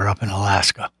wilder up in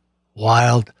Alaska.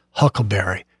 Wild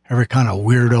huckleberry. Every kind of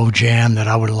weirdo jam that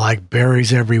I would like.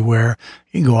 Berries everywhere.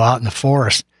 You can go out in the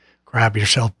forest, grab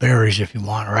yourself berries if you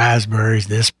want. Raspberries,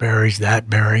 this berries, that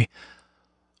berry.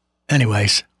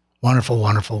 Anyways, wonderful,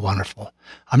 wonderful, wonderful.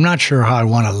 I'm not sure how I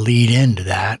want to lead into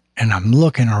that, and I'm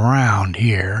looking around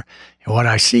here, and what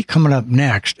I see coming up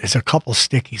next is a couple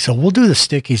stickies. So we'll do the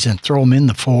stickies and throw them in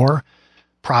the four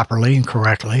properly and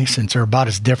correctly, since they're about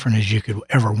as different as you could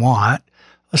ever want.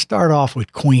 Let's start off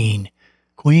with Queen.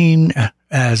 Queen,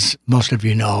 as most of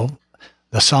you know,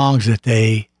 the songs that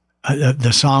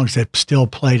still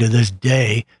play to this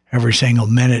day, every single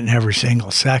minute and every single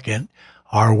second,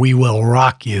 are We Will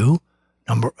Rock You,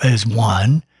 is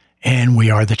one, and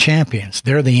We Are the Champions.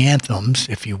 They're the anthems,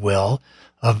 if you will,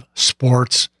 of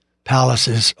sports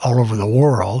palaces all over the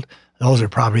world. Those are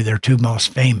probably their two most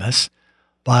famous.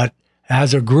 But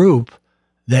as a group,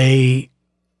 they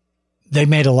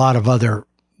made a lot of other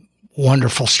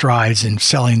wonderful strides in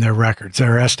selling their records.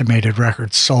 Their estimated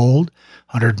records sold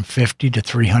 150 to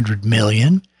 300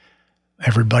 million.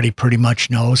 Everybody pretty much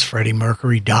knows Freddie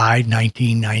Mercury died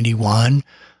 1991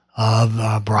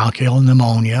 of bronchial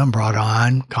pneumonia and brought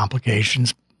on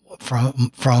complications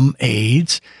from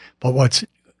AIDS. But what's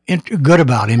good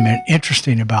about him and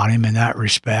interesting about him in that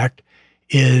respect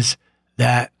is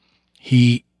that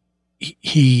he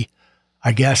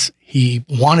I guess he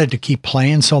wanted to keep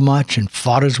playing so much and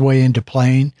fought his way into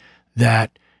playing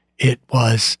that it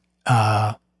was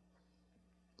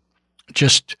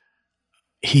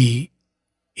he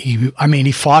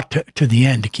fought to the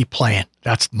end to keep playing.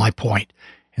 That's my point.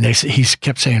 And he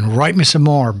kept saying, write me some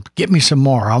more, get me some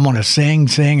more. I want to sing,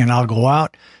 and I'll go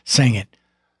out singing.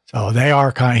 So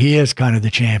he is kind of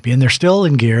the champion. They're still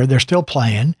in gear. They're still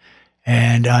playing.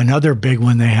 And another big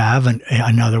one they have, and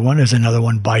another one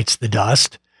Bites the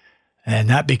Dust. and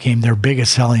that became their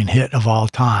biggest selling hit of all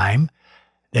time.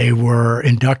 They were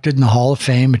inducted in the Hall of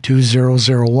Fame in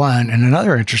 2001. And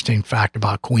another interesting fact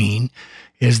about Queen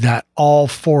is that all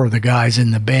four of the guys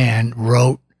in the band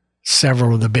wrote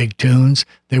several of the big tunes.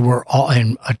 They were all,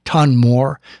 and a ton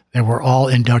more, they were all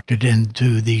inducted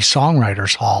into the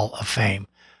Songwriters Hall of Fame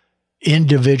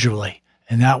individually.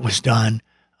 And that was done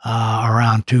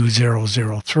around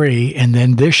 2003. And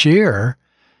then this year,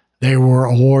 they were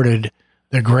awarded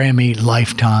the Grammy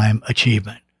Lifetime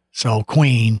Achievement. So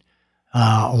Queen,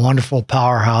 a wonderful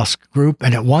powerhouse group.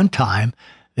 And at one time,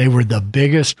 they were the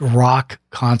biggest rock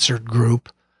concert group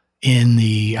in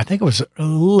the, I think it was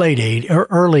late 80s, or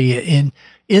early in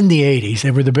the 80s.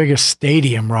 They were the biggest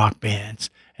stadium rock bands.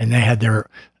 And they had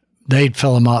they'd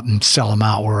fill them up and sell them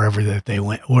out wherever that they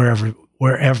went,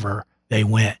 wherever they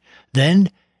went. Then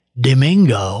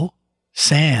Domingo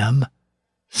Sam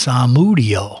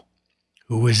Samudio.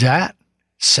 Who was that?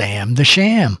 Sam the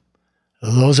Sham.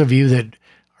 Those of you that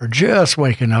are just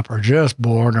waking up or just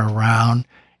born or around,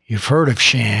 you've heard of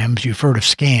shams, you've heard of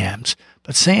scams,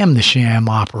 but Sam the Sham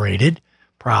operated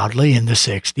proudly in the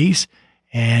 60s,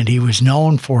 and he was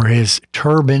known for his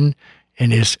turban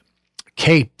and his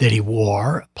cape that he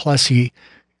wore, plus he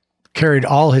carried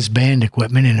all his band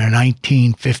equipment in a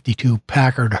 1952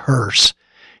 Packard hearse.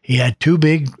 He had two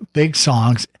big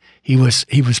songs.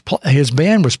 His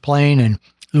band was playing in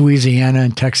Louisiana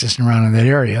and Texas and around in that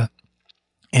area,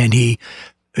 and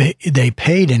they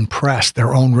paid and pressed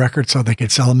their own records so they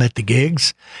could sell them at the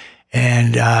gigs.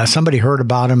 And somebody heard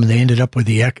about him, and they ended up at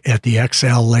the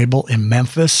XL label in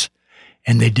Memphis,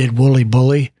 and they did Wooly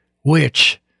Bully,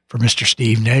 which, for Mr.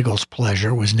 Steve Nagel's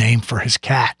pleasure, was named for his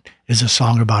cat. Is a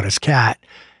song about his cat.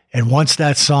 And once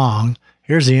that song,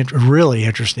 here's the really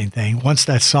interesting thing, once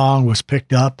that song was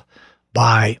picked up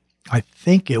by, I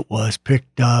think it was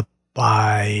picked up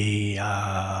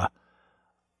by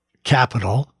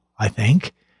Capitol, I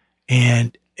think.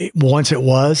 And once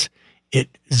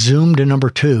it zoomed to number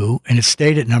 2, and it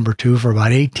stayed at number 2 for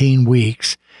about 18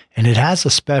 weeks. And it has a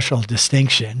special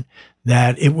distinction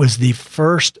that it was the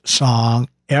first song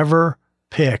ever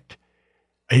picked.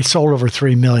 It sold over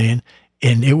 3 million,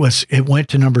 and it went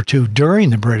to number 2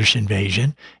 during the British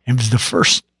invasion. It was the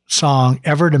first song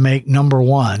ever to make number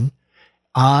 1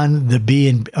 on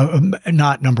the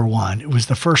not number 1. It was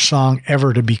the first song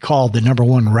ever to be called the number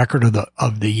 1 record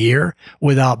of the year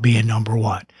without being number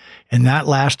 1. And that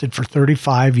lasted for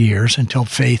 35 years until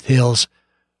Faith Hill's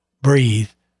Breathe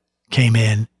came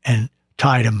in and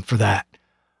tied him for that.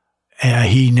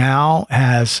 He now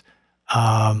has,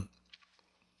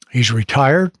 he's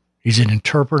retired. He's an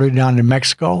interpreter down in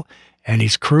Mexico, and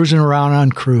he's cruising around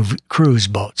on cruise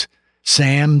boats.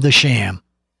 Sam the Sham,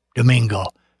 Domingo,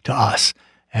 to us.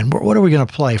 And what are we going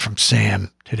to play from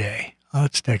Sam today?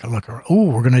 Let's take a look. Oh,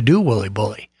 we're going to do Wooly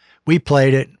Bully. We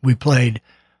played it. We played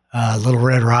Little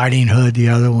Red Riding Hood, the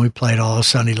other one. We played All of a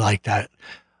Sudden Like That.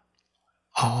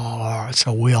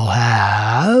 So we'll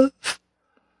have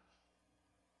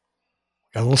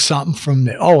a little something from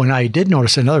the, and I did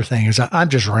notice another thing is I'm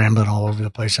just rambling all over the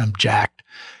place. I'm jacked.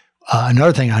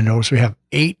 Another thing I noticed, we have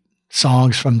 8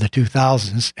 songs from the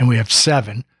 2000s, and we have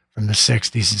 7 from the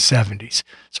 60s and 70s.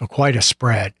 So quite a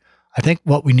spread. I think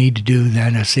what we need to do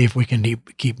then is see if we can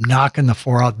keep knocking the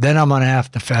 4 out. Then I'm going to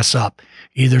have to fess up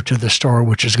either to the store,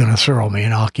 which is going to throw me,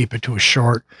 and I'll keep it to a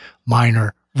short,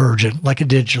 minor version, like a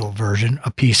digital version,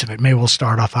 a piece of it. Maybe we'll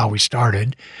start off how we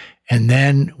started, and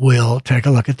then we'll take a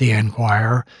look at the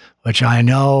Enquirer, which I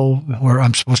know where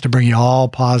I'm supposed to bring you all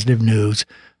positive news,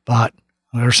 but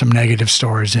there's some negative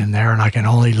stories in there, and I can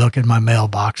only look in my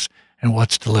mailbox, and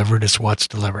what's delivered is what's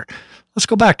delivered. Let's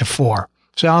go back to 4.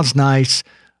 Sounds nice.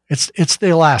 It's the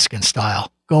Alaskan style.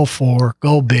 Go 4,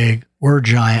 go big, we're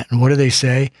giant. And what do they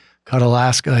say? Cut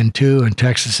Alaska in 2, and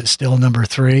Texas is still number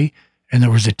 3. And there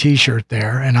was a T-shirt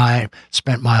there, and I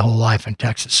spent my whole life in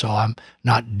Texas, so I'm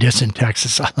not dissing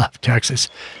Texas. I love Texas.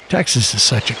 Texas is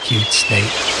such a cute state.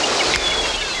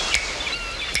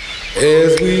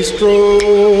 As we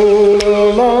stroll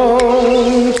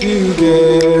along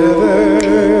together,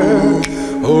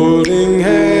 holding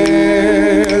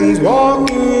hands,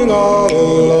 walking all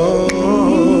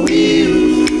along,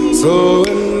 so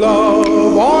in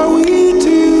love are we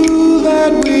two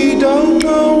that we don't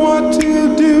know what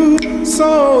to do.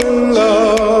 So in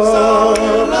love,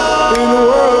 in a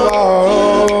world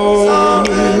of our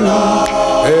own,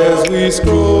 as we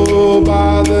stroll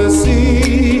by the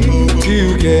sea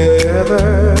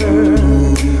together,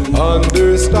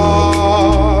 under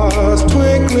stars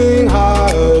twinkling high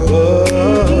above.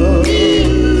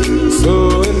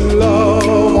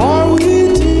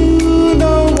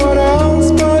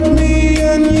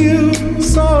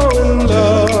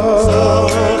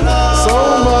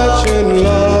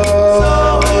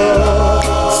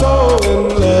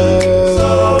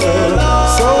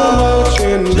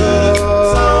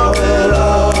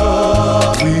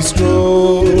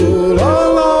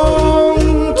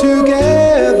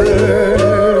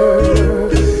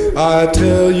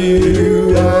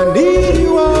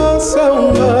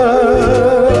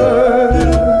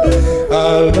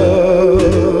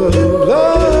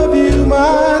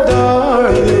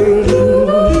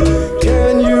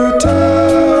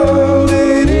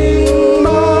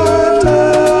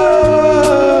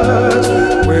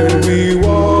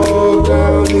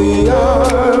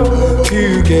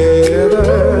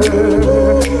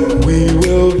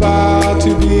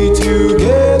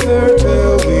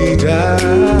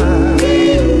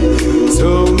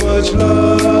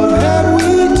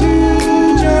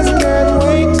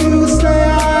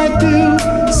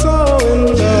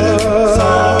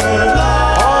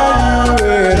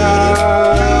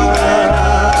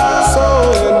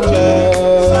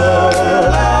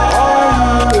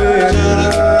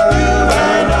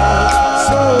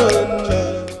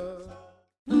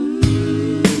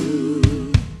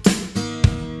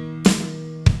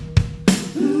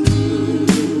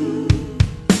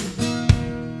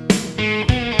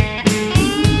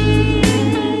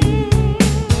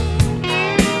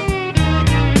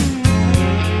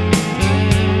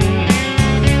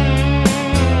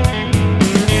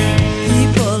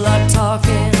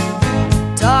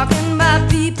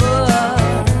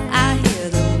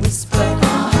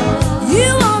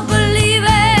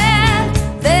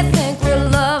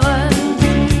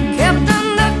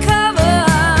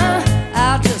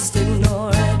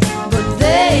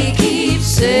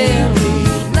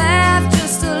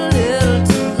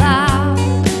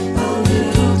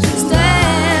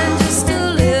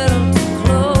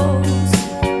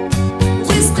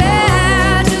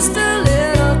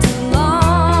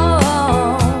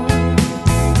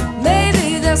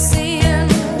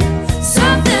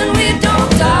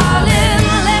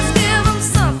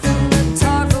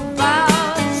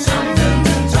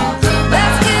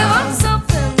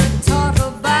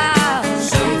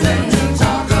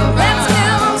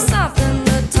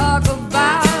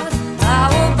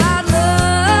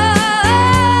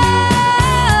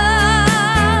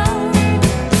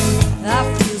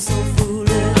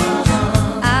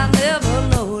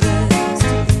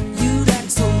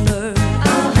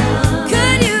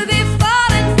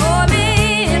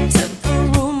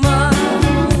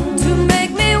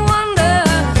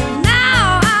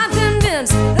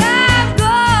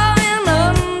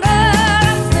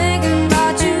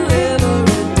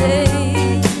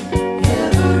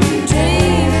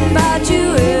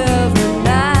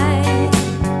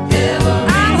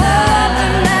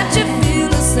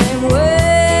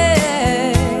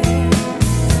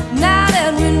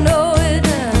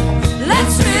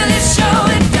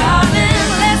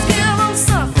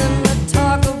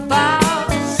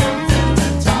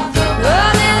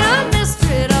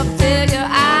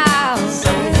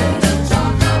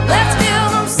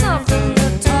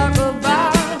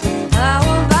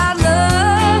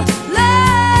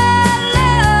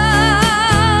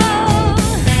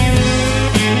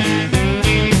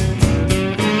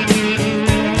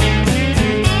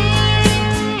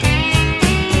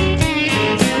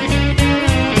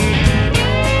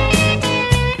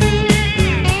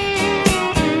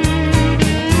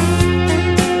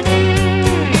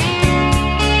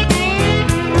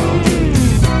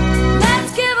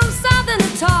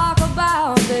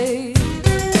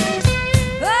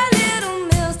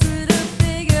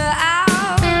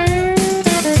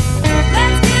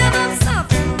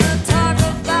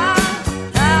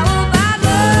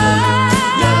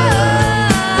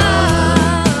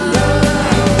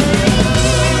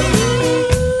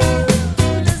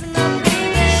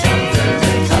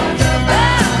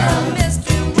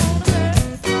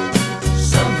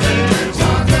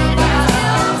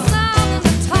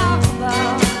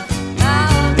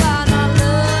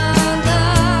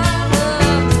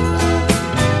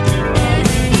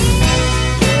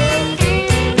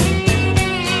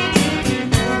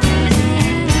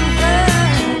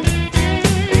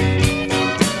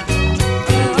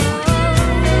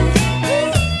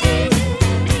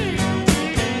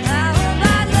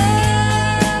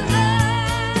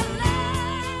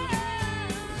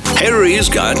 Harry's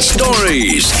got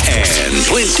stories and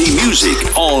plenty music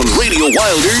on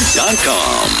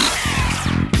RadioWilder.com.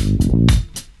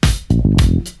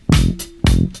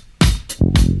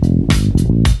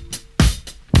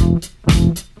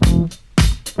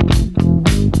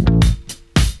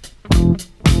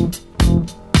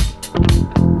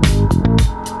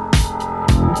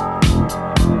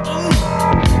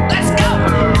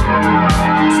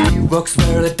 Walks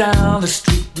merrily down the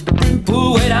street with the brim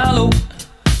pulled way down low.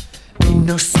 Ain't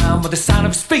no sound but the sound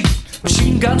of his feet.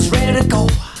 Machine guns ready to go.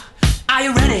 Are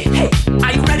you ready? Hey,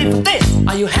 are you ready for this?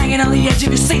 Are you hanging on the edge of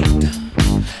your seat?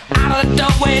 Out of the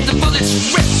doorway, the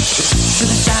bullets rip to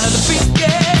the sound of the beat.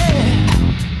 Yeah.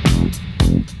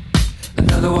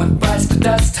 Another one bites the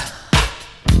dust.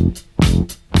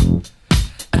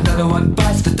 Another one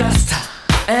bites the dust.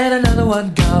 And another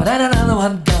one gone. And another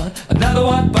one gone. Another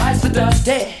one bites the dust.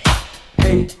 Hey.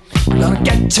 Hey, I'm gonna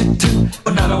get you too.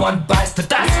 Another one bites the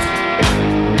dust.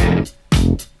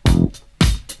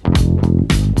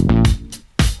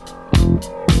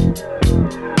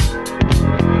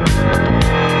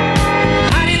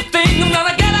 How do you think I'm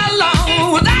gonna get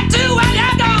along without you when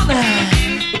you're gone?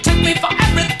 You took me for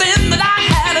everything that I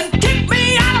had and kicked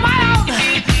me out of my own.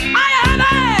 Are you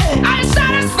happy? Are you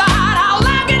satisfied? How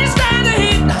long can you stand the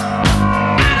heat?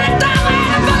 Out of the doorway,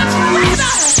 the bullets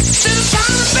razor to the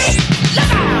sound of the beat.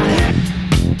 Look out!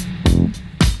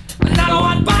 Another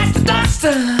one bites the dust.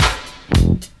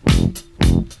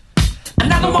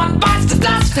 Another one bites the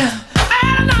dust. And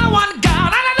another one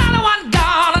gone. And another one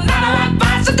gone. Another one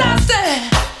bites the dust.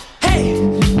 Hey,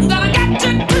 I'm gonna get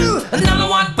you too. Another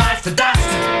one bites the dust.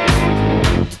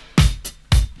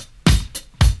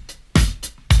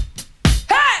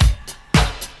 Hey!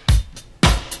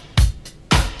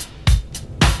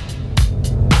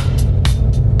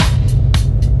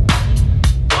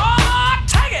 Oh,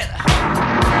 take it!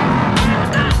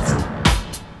 Dust!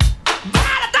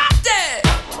 By the dust!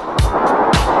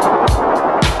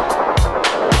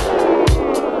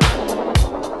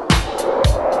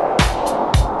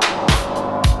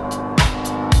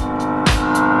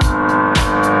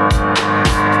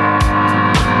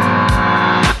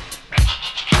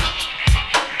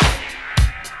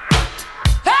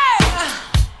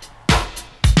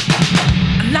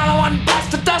 Another one bites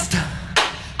the dust.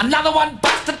 Another one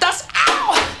bites the dust.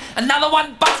 Ow! Another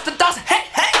one bites the dust. Hey,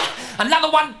 hey! Another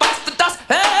one bites the dust.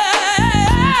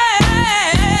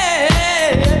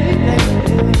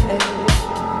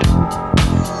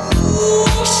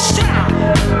 Ooh, shut up.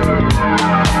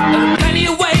 There are plenty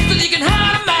of ways that you can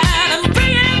hurt a man and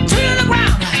bring him to the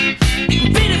ground. You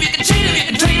can beat him, you can cheat him, you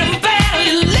can treat him bad, or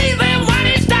you leave him when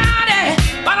he's down.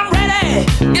 But I'm ready,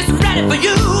 yes, I'm ready for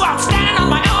you. I'm standing on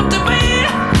my own to beat.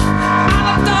 Out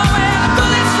of the doorway, the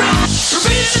bullets rip,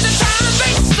 repeating in the sound of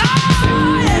beats. Oh,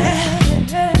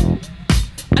 yeah.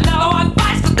 Another one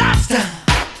bites the dust.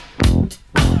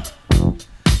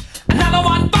 Another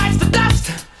one bites the dust.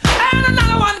 And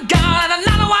another one gone. And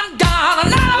another one gone.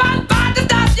 Another one bites the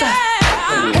dust. Yeah.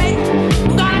 Hey,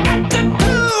 I'm gonna get you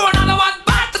too. Another one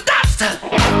bites the dust.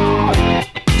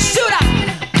 Shoot up.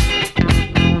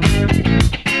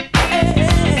 Hey.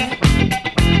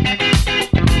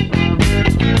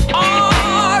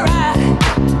 All right.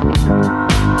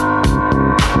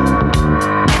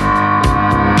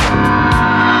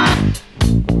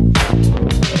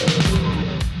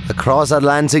 Across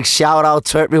Atlantic, shout out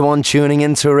to everyone tuning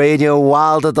into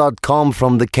RadioWilder.com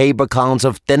from the Cape Accounts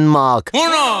of Denmark. 1, 2,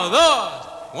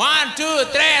 1, 2,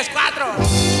 3, 4.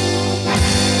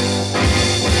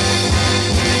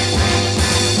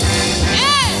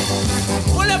 Hey!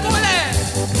 Pull it.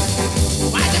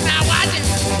 Watch it now, watch it.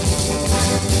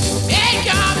 Here it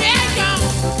come.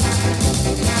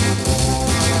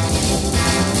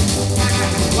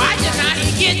 Watch it now, he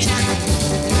get you.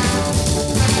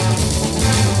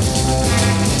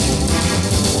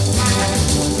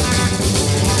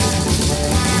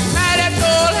 Mighty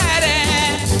told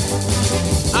Hattie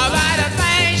about the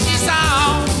things she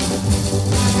saw.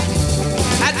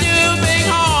 I do big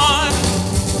horn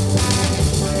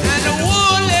and the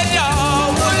woolly dog,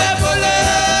 woolly.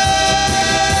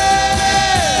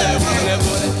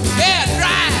 Yeah,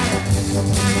 dry.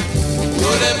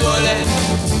 Woolly.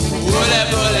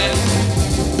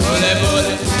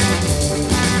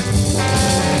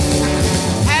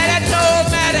 Hattie told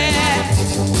Maddie,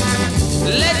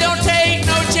 let don't take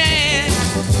no chance.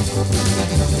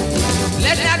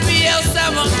 Let not be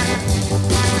L7.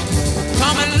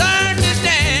 Come and learn to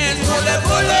dance.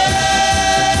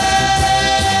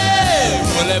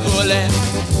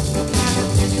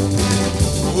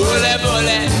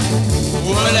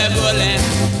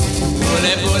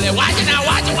 Bully. Watch it now,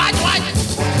 watch it.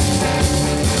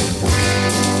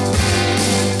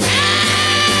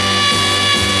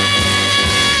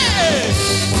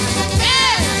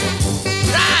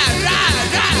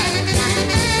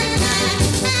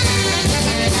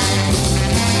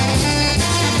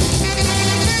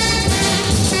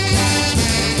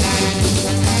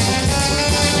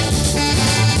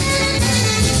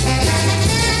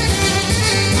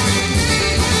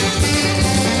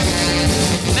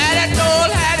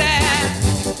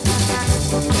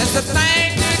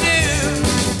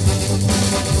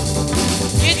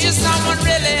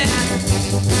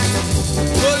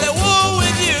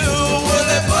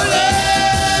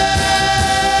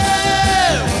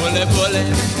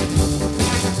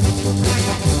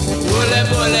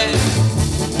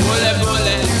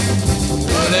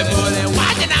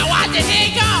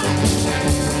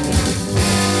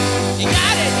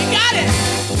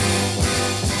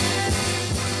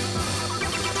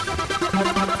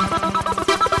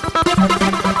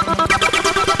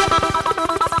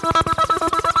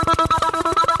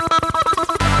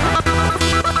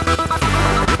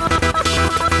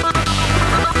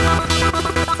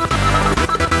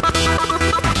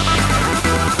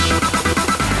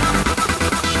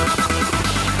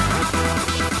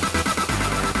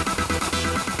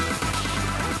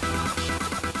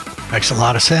 Makes a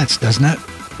lot of sense, doesn't it?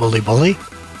 Bully Bully,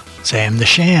 Sam the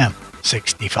Sham,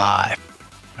 65.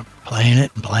 Playing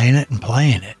it and playing it and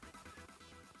playing it.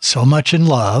 So Much in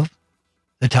Love,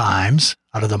 The Times,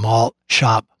 out of the Malt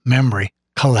Shop Memory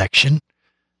Collection.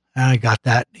 I got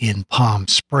that in Palm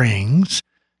Springs,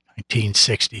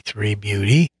 1963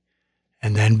 beauty.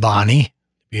 And then Bonnie,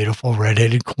 beautiful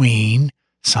redheaded queen,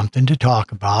 Something to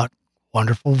Talk About,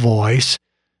 wonderful voice,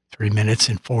 3 minutes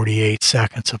and 48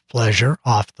 seconds of pleasure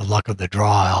off the Luck of the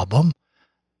Draw album.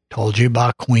 Told You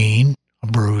About Queen, a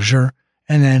bruiser,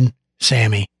 and then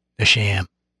Sammy the Sham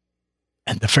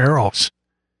and the Pharaohs.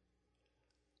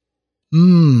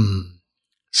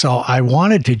 So I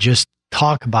wanted to just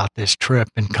talk about this trip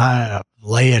and kind of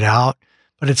lay it out,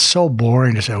 but it's so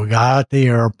boring to say, we got at the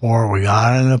airport, we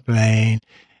got on the plane,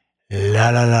 la,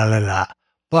 la, la, la, la.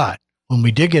 But when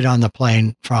we did get on the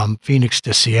plane from Phoenix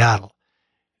to Seattle,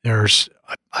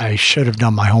 I should have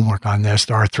done my homework on this.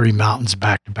 There are 3 mountains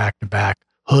back to back to back.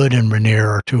 Hood and Rainier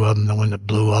are 2 of them, the one that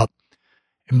blew up.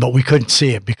 But we couldn't see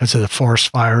it because of the forest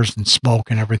fires and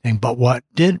smoke and everything. But what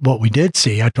we did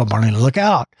see, I told Marlene, look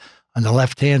out on the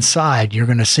left-hand side, you're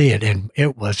going to see it. And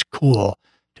it was cool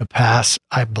to pass.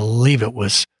 I believe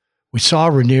we saw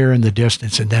Rainier in the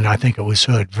distance, and then I think it was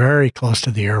Hood, very close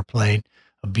to the airplane,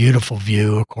 a beautiful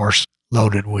view, of course,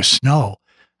 loaded with snow.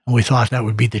 And we thought that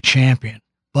would be the champion.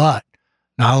 But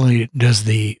not only do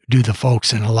the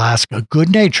folks in Alaska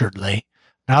good-naturedly,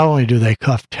 not only do they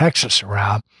cuff Texas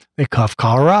around, they cuff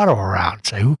Colorado around.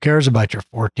 Say, who cares about your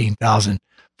 14,000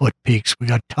 foot peaks? We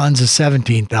got tons of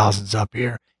 17,000s up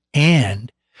here.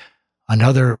 And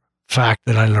another fact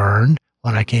that I learned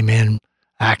when I came in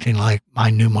acting like I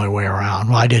knew my way around.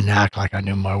 Well, I didn't act like I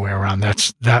knew my way around.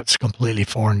 That's completely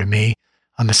foreign to me.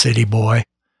 I'm a city boy.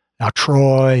 Now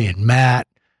Troy and Matt,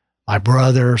 my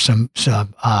brother, some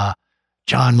John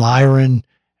Lyron,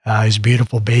 his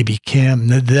beautiful baby Kim.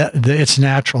 It's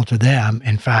natural to them.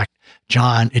 In fact,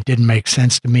 John, it didn't make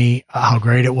sense to me how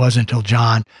great it was until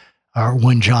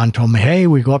when John told me, hey,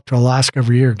 we go up to Alaska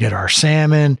every year, get our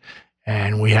salmon,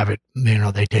 and we have it,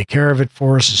 they take care of it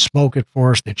for us and smoke it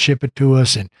for us, they ship it to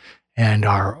us and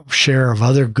our share of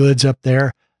other goods up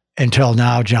there. Until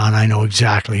now, John, I know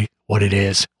exactly what it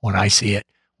is when I see it,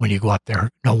 when you go up there.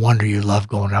 No wonder you love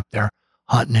going up there,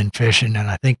 hunting and fishing. And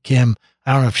I think Kim,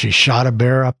 I don't know if she shot a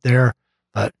bear up there,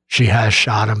 but she has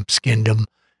shot him, skinned him.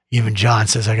 Even John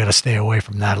says, I got to stay away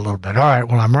from that a little bit. All right,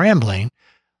 well, I'm rambling.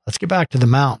 Let's get back to the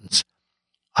mountains.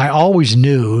 I always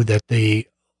knew that the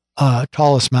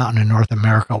tallest mountain in North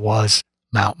America was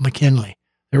Mount McKinley.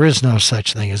 There is no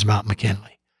such thing as Mount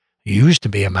McKinley. It used to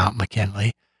be a Mount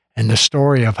McKinley. And the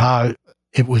story of how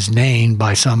it was named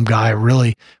by some guy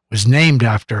really was named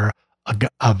after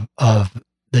of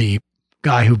the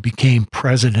guy who became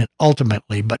president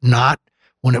ultimately, but not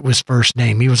when it was first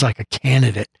named. He was like a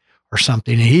candidate or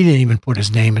something. And he didn't even put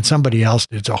his name, and somebody else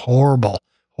did. It's a horrible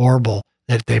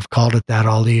that they've called it that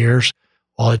all the years.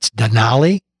 Well, it's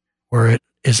Denali, where it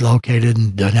is located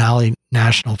in Denali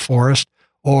National Forest,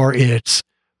 or it's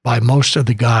by most of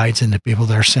the guides and the people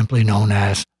there simply known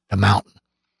as the mountain.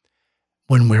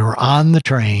 When we were on the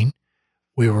train,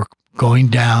 we were going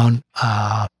down,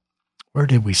 where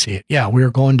did we see it? Yeah, we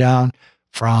were going down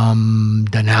from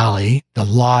Denali, the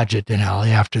lodge at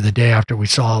Denali, the day after we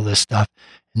saw all this stuff.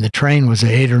 And the train was an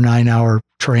 8 or 9 hour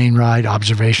train ride,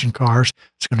 observation cars.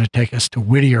 It's going to take us to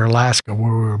Whittier, Alaska,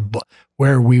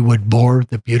 where we would board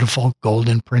the beautiful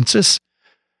Golden Princess.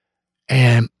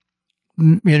 And,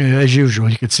 as usual,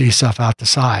 you could see stuff out the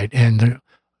side. And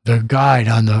the guide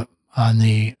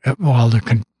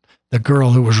the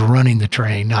girl who was running the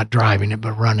train, not driving it,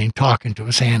 but running, talking to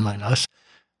us, handling us.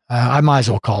 I might as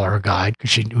well call her a guide because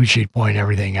she'd point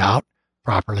everything out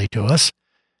properly to us.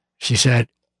 She said,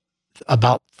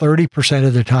 about 30%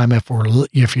 of the time,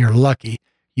 if you're lucky,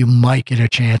 you might get a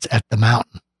chance at the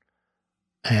mountain.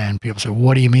 And people said,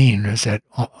 what do you mean? I said,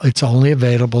 it's only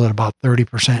available at about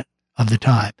 30% of the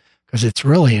time because it's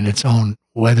really in its own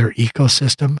weather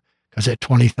ecosystem, because at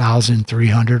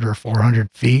 20,300 or 400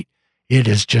 feet, it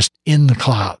is just in the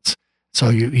clouds.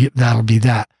 So that'll be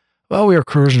that. Well, we were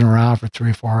cruising around for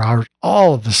 3 or 4 hours.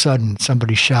 All of a sudden,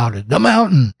 somebody shouted, the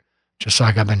mountain, just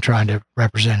like I've been trying to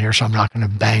represent here. So I'm not going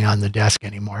to bang on the desk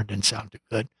anymore. It didn't sound too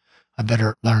good. I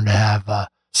better learn to have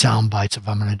sound bites if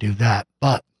I'm going to do that.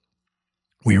 But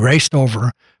we raced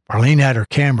over. Marlene had her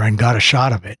camera and got a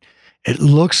shot of it. It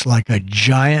looks like a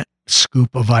giant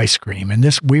scoop of ice cream. And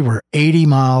we were 80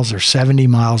 miles or 70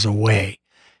 miles away,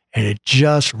 and it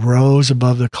just rose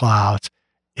above the clouds.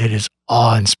 It is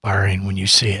awe-inspiring when you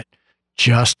see it.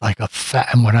 Just like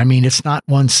and what I mean, it's not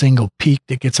one single peak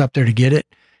that gets up there to get it.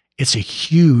 It's a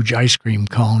huge ice cream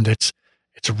cone it's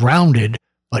It's rounded,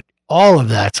 but all of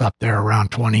that's up there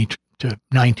around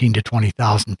 19 to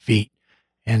 20,000 feet.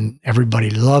 And everybody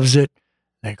loves it.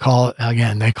 They call it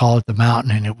the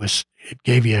mountain, and it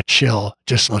gave you a chill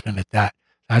just looking at that.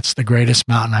 That's the greatest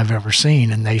mountain I've ever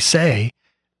seen. And they say,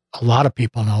 a lot of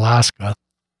people in Alaska,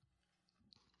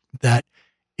 that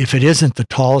if it isn't the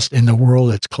tallest in the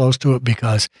world, it's close to it,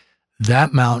 because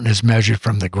that mountain is measured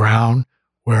from the ground,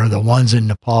 where the ones in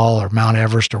Nepal or Mount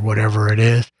Everest or whatever it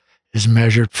is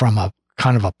measured from a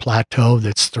kind of a plateau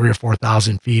that's 3,000 or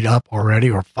 4,000 feet up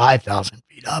already, or 5,000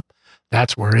 feet up.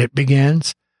 That's where it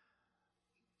begins.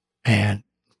 And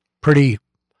pretty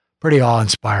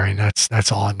awe-inspiring.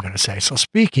 That's all I'm going to say. So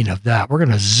speaking of that, we're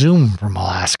going to zoom from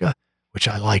Alaska, which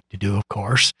I like to do, of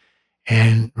course,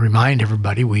 and remind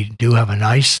everybody we do have a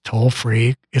nice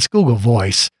toll-free, it's Google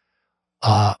Voice,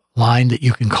 line that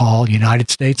you can call, United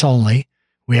States only.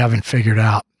 We haven't figured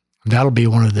out. That'll be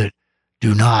one of the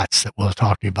do nots that we'll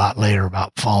talk to you about later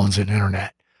about phones and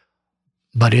internet.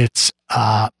 But it's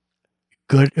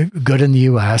good in the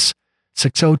U.S.,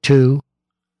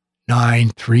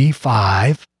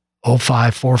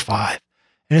 602-935-0545.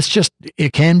 And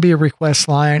it can be a request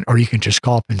line, or you can just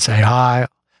call up and say, hi,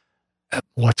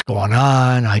 what's going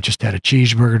on? I just had a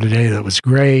cheeseburger today that was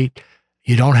great.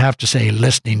 You don't have to say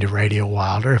listening to Radio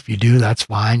Wilder. If you do, that's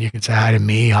fine. You can say hi to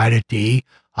me, hi to T,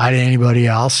 hi to anybody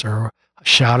else, or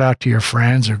shout out to your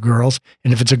friends or girls.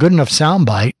 And if it's a good enough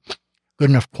soundbite, good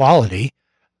enough quality,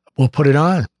 we'll put it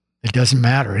on. It doesn't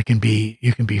matter. You can be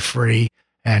free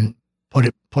and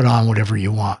put on whatever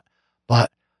you want.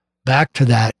 But back to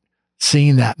that,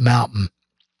 seeing that mountain,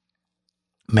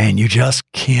 man, you just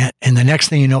can't. And the next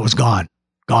thing you know, it was gone,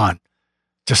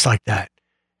 just like that.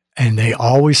 And they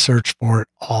always search for it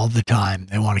all the time.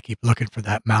 They want to keep looking for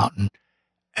that mountain.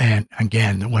 And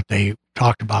again, what they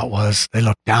talked about was they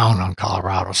looked down on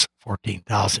Colorado's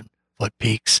 14,000 foot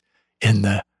peaks in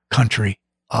the country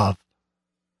of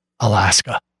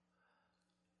Alaska.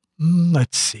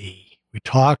 Let's see. We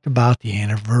talked about the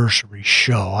anniversary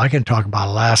show. I can talk about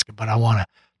Alaska, but I want to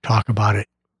talk about it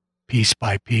piece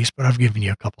by piece, but I've given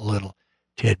you a couple little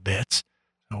tidbits.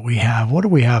 So what do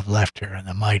we have left here in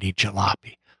the mighty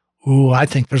jalopy? Ooh, I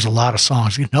think there's a lot of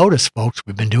songs. You notice, folks,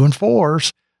 we've been doing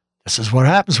 4s. This is what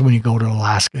happens when you go to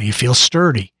Alaska. You feel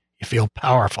sturdy. You feel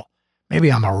powerful.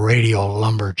 Maybe I'm a radio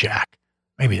lumberjack.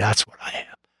 Maybe that's what I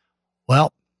am.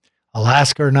 Well,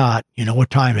 Alaska or not, you know what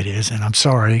time it is, and I'm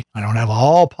sorry, I don't have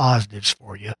all positives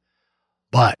for you,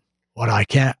 but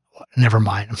never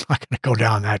mind, I'm not going to go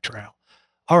down that trail.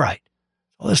 All right,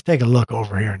 well, let's take a look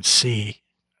over here and see,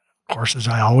 of course, as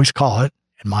I always call it,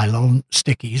 in my little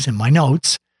stickies in my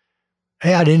notes.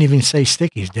 Hey, I didn't even say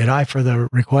stickies, did I, for the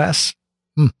requests?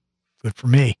 Good for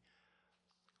me.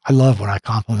 I love when I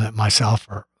compliment myself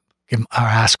or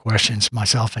ask questions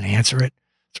myself and answer it.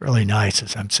 It's really nice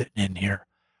as I'm sitting in here.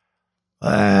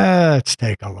 Let's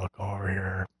take a look over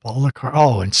here. Pull the car.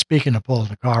 Oh, and speaking of pulling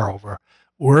the car over,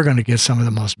 we're going to get some of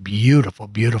the most beautiful,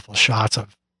 beautiful shots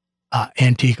of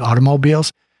antique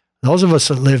automobiles. Those of us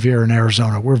that live here in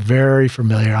Arizona, we're very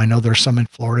familiar. I know there's some in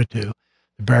Florida too.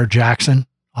 The Bear Jackson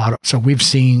auto. So we've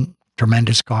seen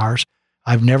tremendous cars.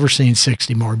 I've never seen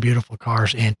 60 more beautiful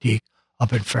cars, antique,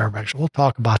 up in Fairbanks. We'll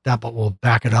talk about that, but we'll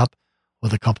back it up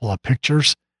with a couple of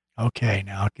pictures. Okay,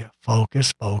 now get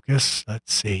focus. Let's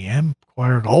see.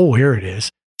 Oh, here it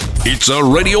is. It's a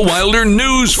Radio Wilder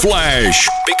news flash,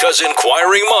 because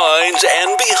inquiring minds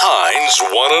and behinds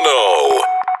want to know.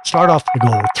 Start off the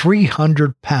goal.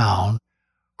 300-pound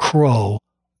crow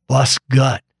bust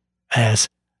gut as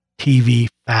TV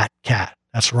fat cat.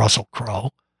 That's Russell Crowe.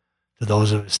 To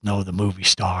those of us know the movie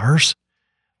stars.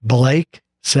 Blake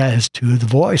says to The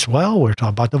Voice, well, we're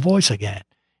talking about The Voice again.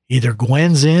 Either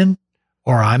Gwen's in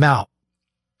or I'm out.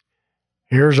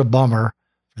 Here's a bummer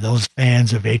for those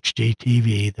fans of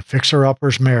HGTV. The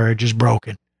fixer-upper's marriage is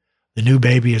broken. The new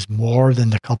baby is more than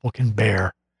the couple can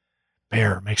bear.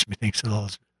 Bear makes me think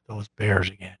of those bears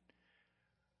again.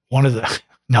 No,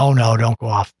 don't go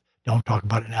off. Don't talk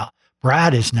about it now.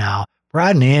 Brad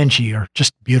and Angie are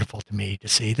just beautiful to me to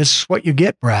see. This is what you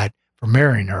get, Brad, for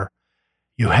marrying her.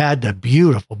 You had the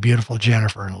beautiful, beautiful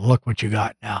Jennifer, and look what you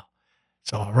got now.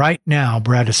 So right now,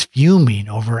 Brad is fuming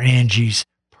over Angie's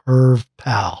perv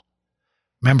pal.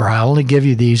 Remember, I only give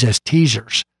you these as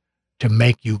teasers to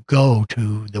make you go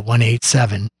to the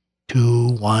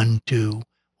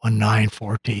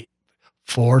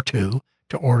 1-877-212-1942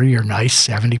 to order your nice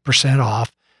 70%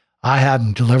 off. I have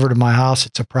them delivered to my house.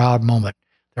 It's a proud moment.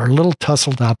 They're a little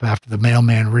tussled up after the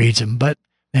mailman reads them, but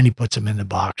then he puts them in the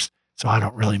box. So I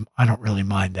don't really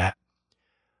mind that.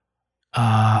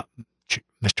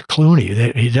 Mr.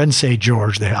 Clooney. He doesn't say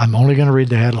George. I'm only going to read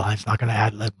the headlines, not going to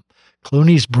ad lib.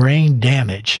 Clooney's brain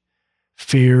damage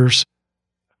fears.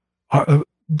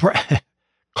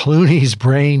 Clooney's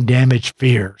brain damage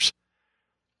fears.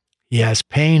 He has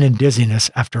pain and dizziness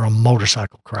after a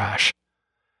motorcycle crash.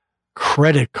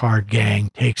 Credit card gang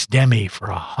takes Demi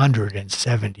for a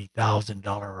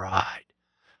 $170,000 ride.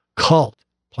 Cult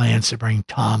plans to bring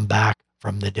Tom back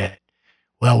from the dead.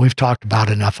 Well, we've talked about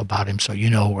enough about him, so you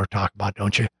know who we're talking about,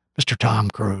 don't you? Mr. Tom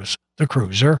Cruise, the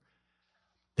cruiser.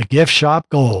 The gift shop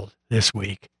gold this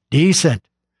week. Decent.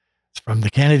 It's from the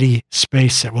Kennedy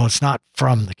Space Center. Well, it's not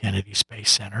from the Kennedy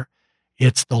Space Center.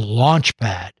 It's the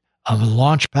Launchpad, a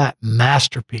Launchpad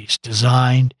masterpiece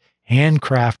designed,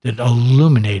 handcrafted,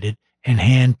 illuminated, and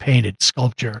hand-painted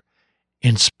sculpture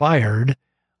inspired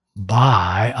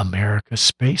by America's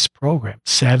space program.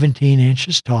 17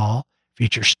 inches tall,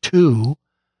 features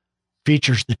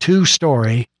the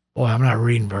two-story. Boy, I'm not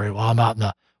reading very well. I'm out in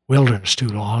the wilderness too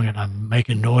long, and I'm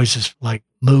making noises like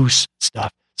moose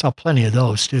stuff. Saw plenty of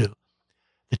those, too.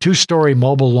 The two-story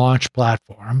mobile launch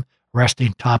platform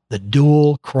resting top the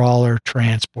dual crawler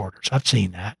transporters. I've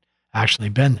seen that. Actually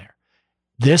been there.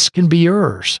 This can be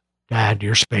yours to add to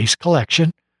your space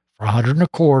collection for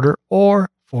 $125 or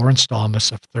 4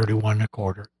 installments of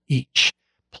 $31.25 each,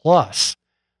 plus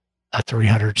a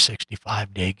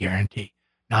 365-day guarantee.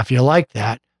 Now, if you like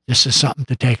that, this is something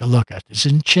to take a look at. This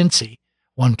is in Chintzy,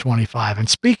 $125. And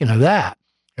speaking of that,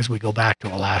 as we go back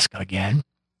to Alaska again,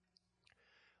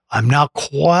 I'm not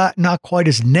quite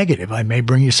as negative. I may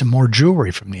bring you some more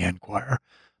jewelry from the Enquirer,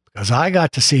 because I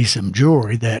got to see some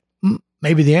jewelry that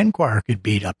maybe the Enquirer could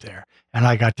beat up there. And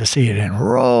I got to see it in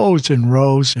rows and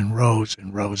rows and rows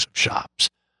and rows of shops.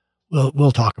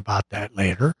 We'll talk about that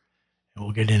later, and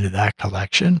we'll get into that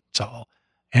collection. So,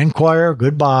 Enquirer,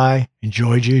 goodbye.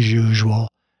 Enjoyed you as usual.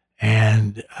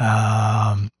 And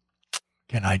can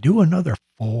I do another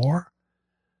 4?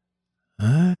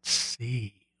 Let's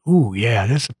see. Ooh, yeah,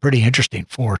 this is a pretty interesting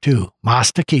 4, too.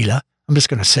 Mas Tequila. I'm just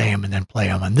going to say them and then play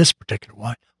them on this particular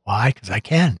one. Why? Because I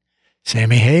can.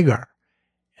 Sammy Hagar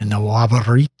and the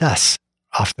Wabaritas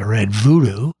off the Red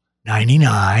Voodoo,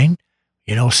 99.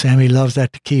 You know, Sammy loves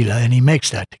that tequila, and he makes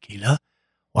that tequila.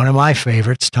 One of my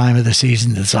favorites, time of the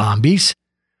season, the Zombies.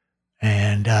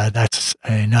 And that's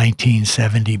a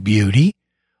 1970 beauty.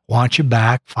 Want You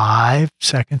Back, 5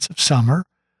 Seconds of Summer.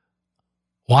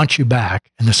 Want You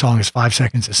Back, and the song is 5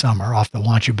 Seconds of Summer off the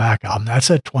Want You Back album. That's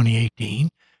a 2018.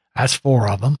 That's 4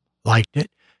 of them. Liked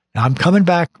it. Now I'm coming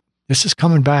back. This is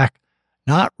coming back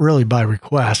not really by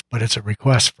request, but it's a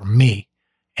request from me.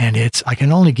 And it's I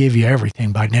Can Only Give You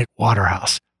Everything by Nick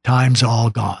Waterhouse. Time's All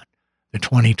Gone, the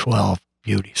 2012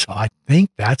 beauty. So I think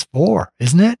that's 4,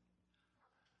 isn't it?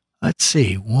 Let's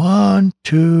see. 1,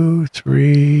 2,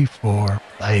 3, 4.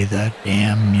 Play the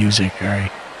damn music,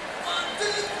 Harry.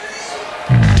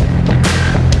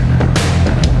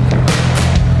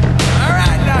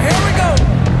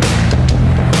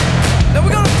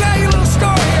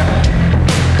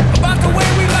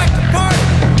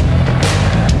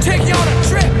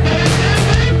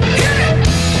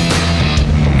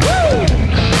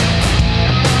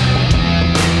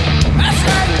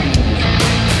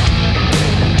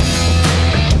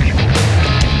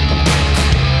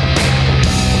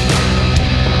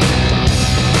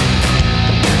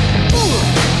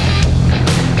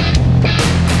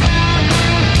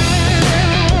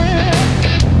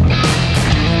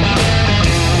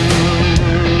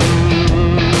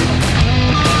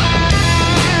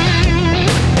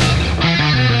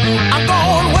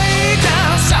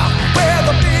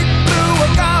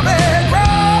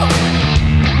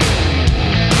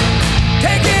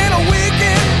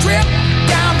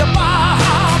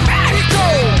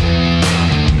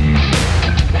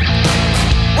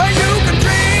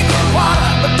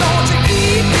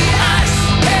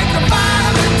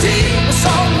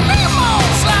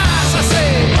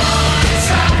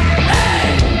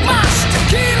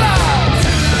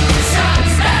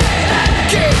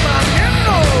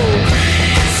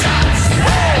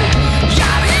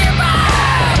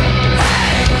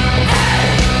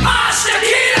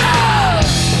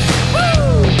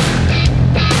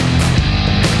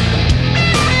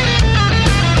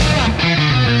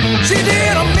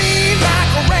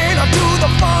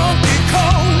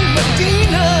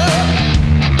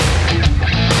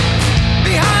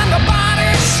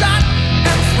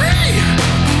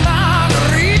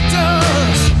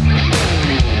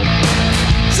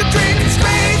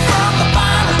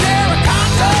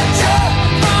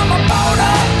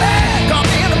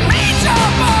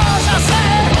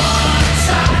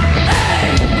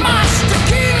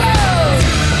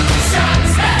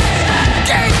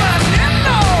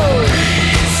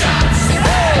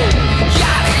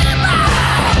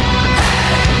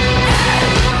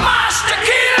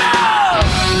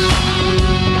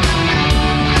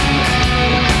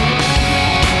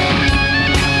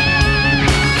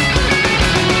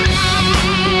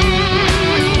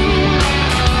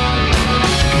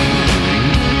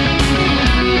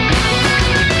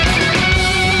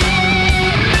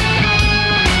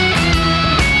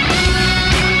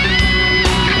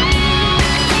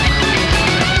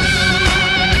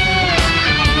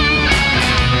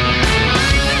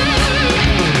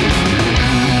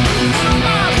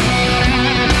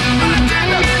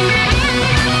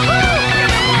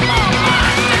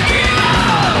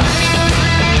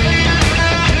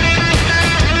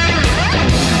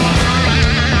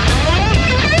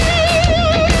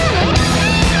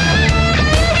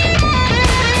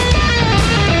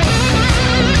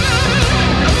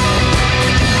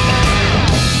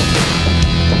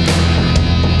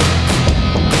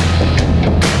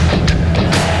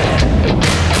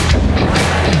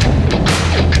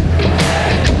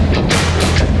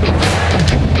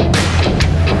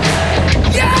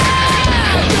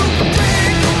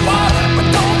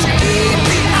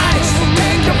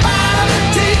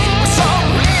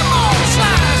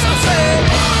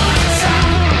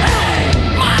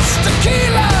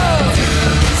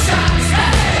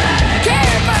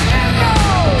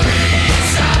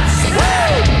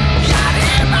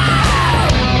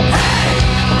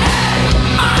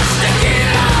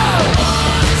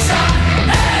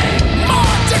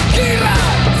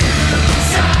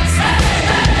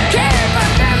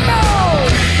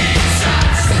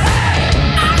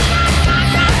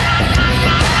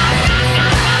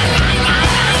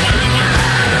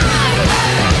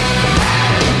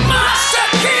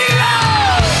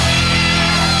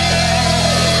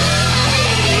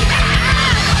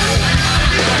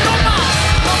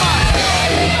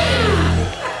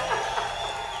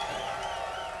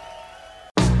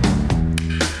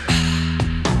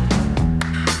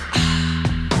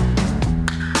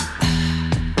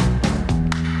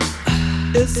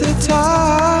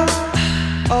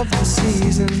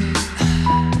 season.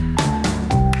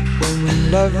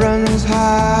 When love runs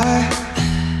high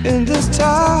in this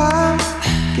time,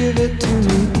 give it to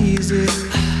me easy.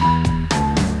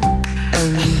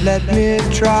 And let me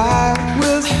try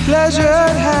with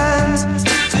pleasured hands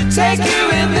to take you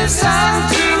in the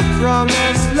sun to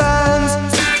promised lands,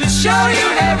 to show you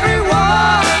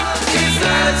everyone. It's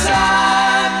the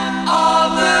time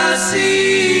of the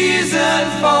season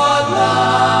for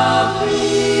loving.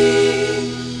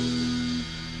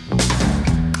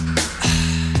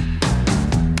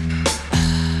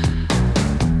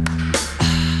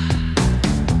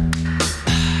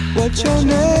 What's your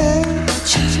name?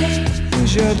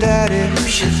 Who's your daddy?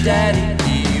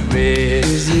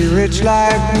 Is he rich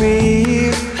like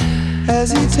me?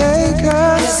 Has he take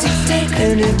us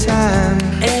anytime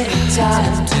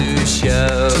to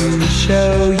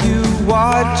show you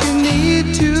what you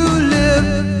need to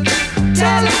live?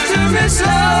 Tell it to me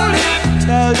slowly,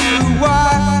 tell you why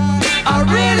I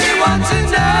really want to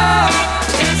know.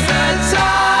 It's the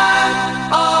time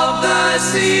of the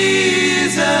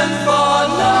season for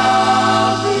loving.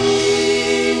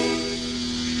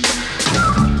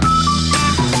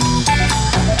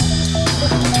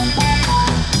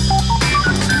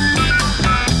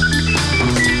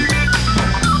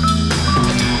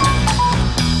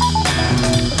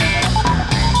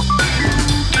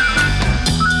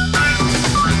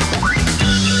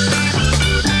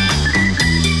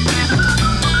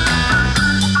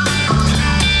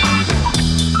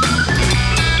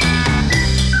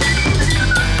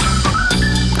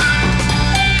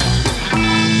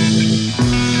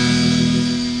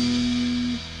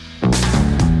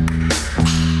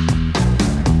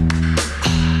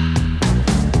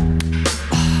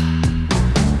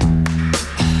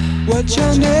 What's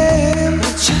your name?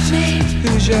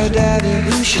 Who's your daddy?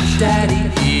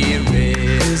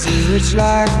 Is he rich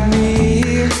like me?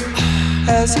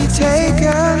 Has he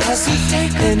taken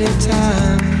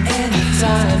anytime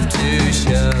to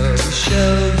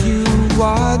show you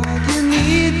what you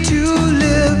need to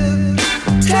live?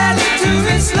 Tell it to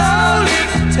me slowly,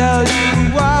 tell you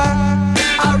why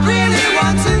I really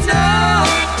want to know.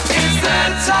 It's the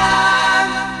time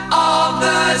of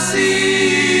the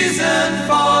season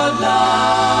for loving.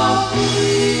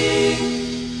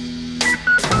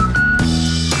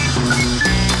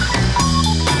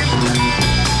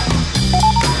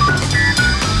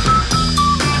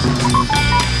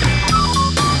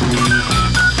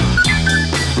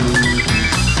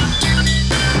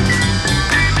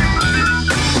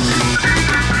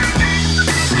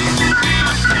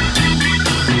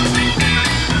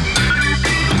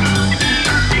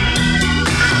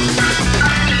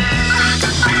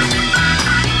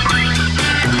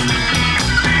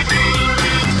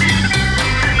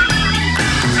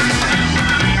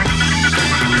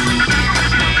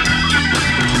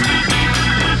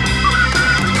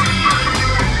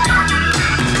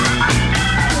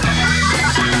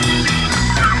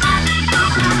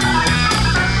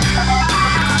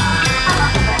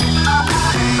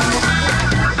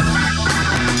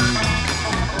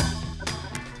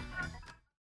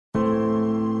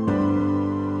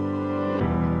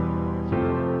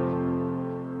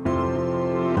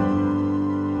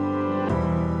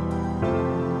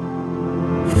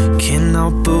 Can't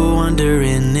help but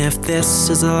wondering if this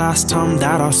is the last time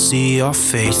that I'll see your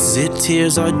face. Is it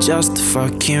tears or just the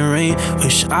fucking rain?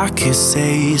 Wish I could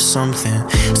say something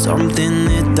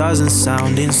that doesn't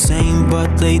sound insane,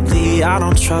 but lately I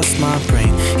don't trust my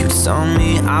brain. You tell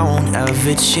me I won't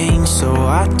ever change, so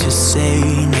I just say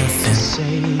nothing.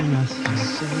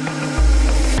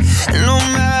 No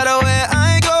matter where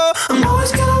I go, I'm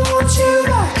always gonna want you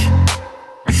back.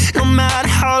 No matter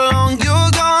how long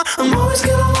you're gone, I'm always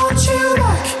gonna want you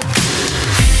back.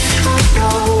 I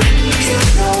know, you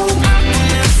know, I will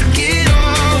never get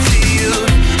over you.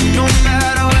 No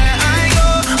matter where I go,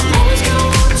 I'm always gonna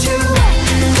want you back.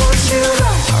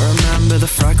 I remember the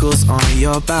freckles on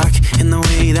your back and the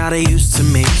way that I used to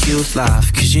make you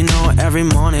laugh. Cause you know every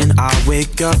morning I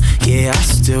wake up, yeah, I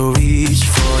still reach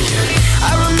for you.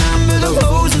 I remember the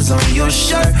roses on your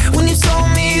shirt when you told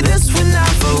me this would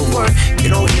never work. You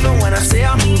know, even when I say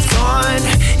I moved on,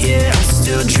 yeah, I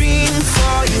still dream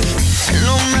for you.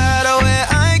 No matter where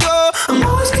I go, I'm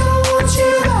always gonna want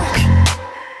you back.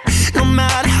 No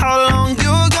matter how long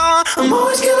you're gone, I'm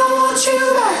always gonna want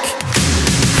you back.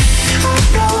 I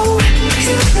know,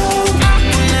 you know, I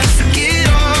will never get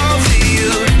over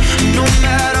you. No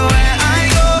matter where I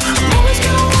go, I'm always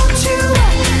gonna want you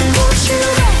back, want you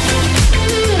back.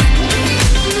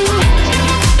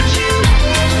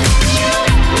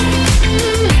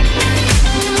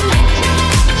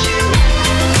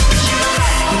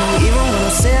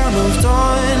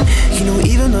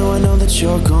 that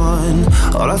you're gone.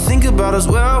 All I think about is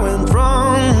where I went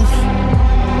wrong.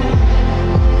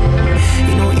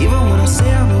 You know, even when I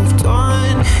say I moved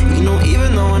on, you know,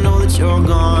 even though I know that you're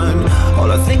gone,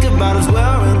 all I think about is where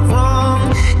I went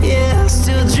wrong. Yeah, I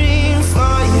still dream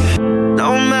for you.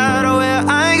 No matter where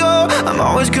I go, I'm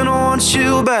always gonna want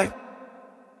you back.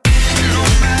 No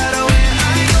matter where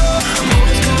I go, I'm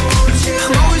always gonna want you.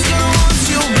 I'm always gonna want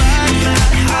you back. No matter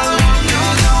how long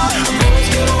you're gone, I'm always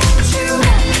gonna want you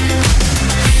back. I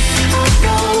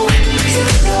know, you know,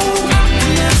 I'll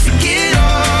never forget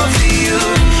all of you.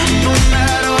 No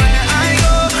matter where I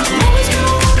go, I'm always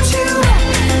gonna want you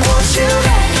back. Want you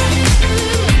back.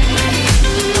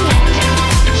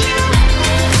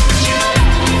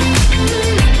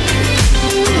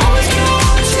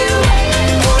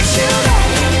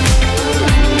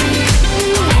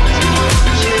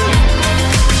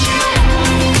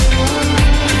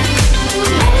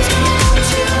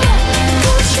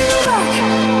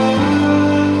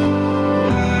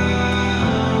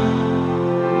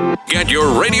 Get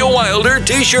your Radio Wilder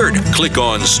t-shirt. Click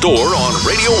on store on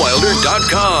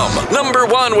RadioWilder.com. Number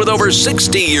one with over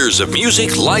 60 years of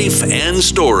music, life, and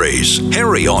stories.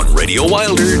 Harry on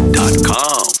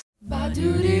RadioWilder.com.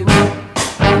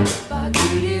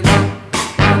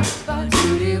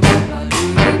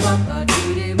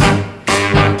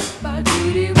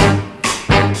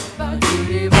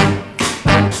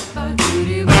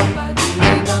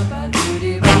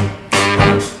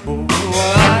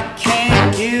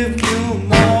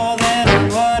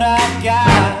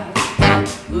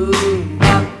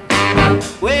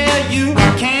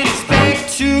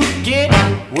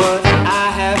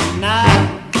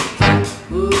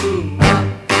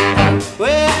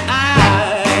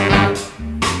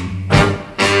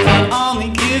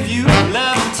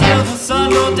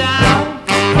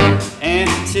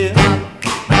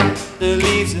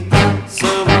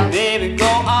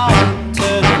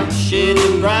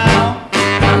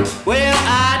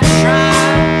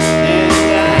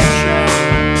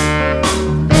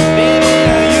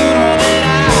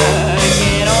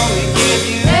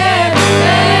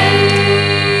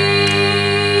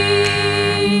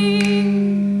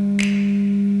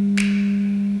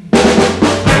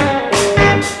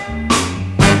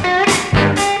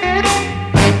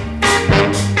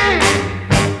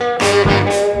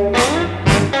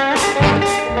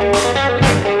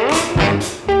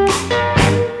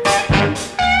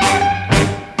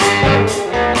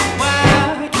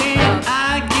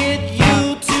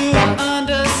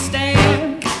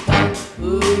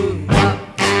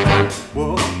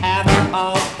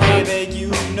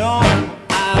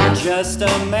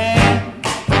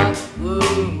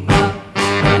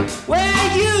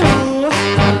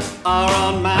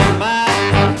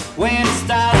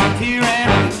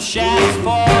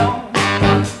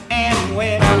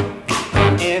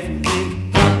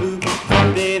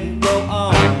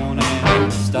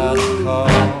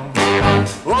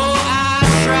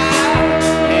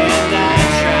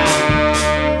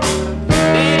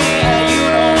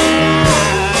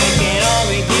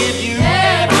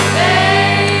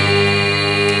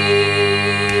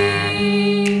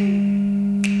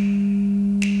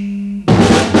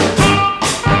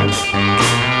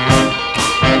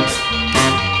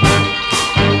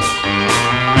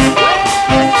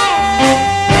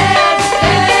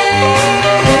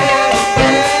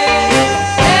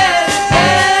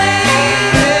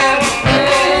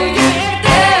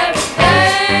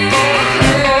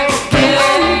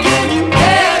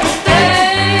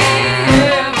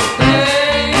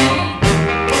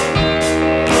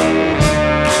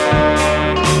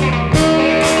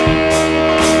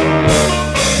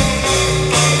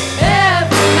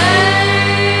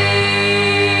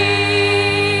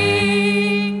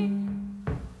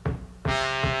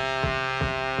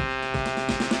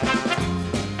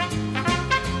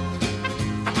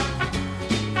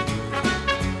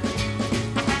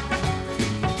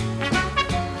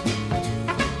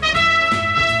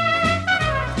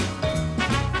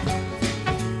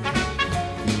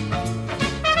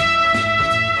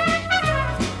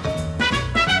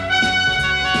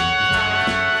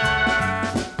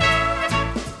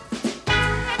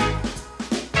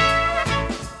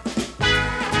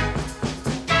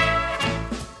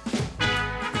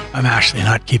 I'm actually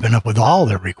not keeping up with all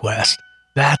the requests.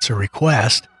 That's a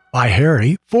request by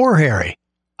Harry for Harry.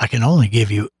 I can only give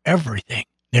you everything,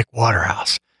 Nick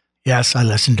Waterhouse. Yes, I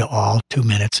listened to all 2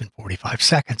 minutes and 45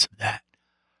 seconds of that.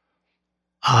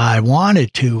 I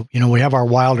wanted to, we have our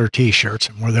Wilder t-shirts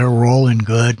and they're rolling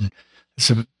good. And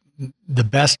it's the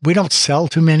best. We don't sell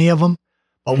too many of them,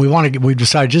 but we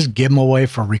decided to just give them away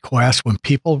for requests when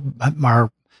people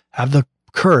have the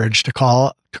courage to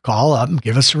call to call up and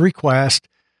give us a request.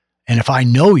 And if I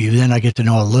know you, then I get to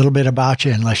know a little bit about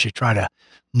you, unless you try to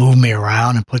move me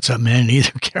around and put something in.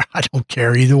 Either care, I don't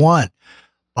care either one.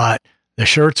 But the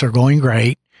shirts are going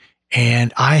great.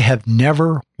 And I have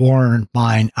never worn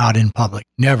mine out in public.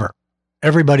 Never.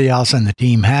 Everybody else on the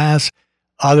team has.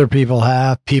 Other people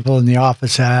have. People in the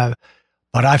office have.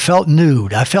 But I felt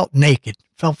nude. I felt naked.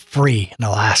 Felt free in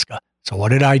Alaska. So what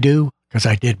did I do? Because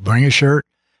I did bring a shirt.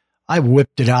 I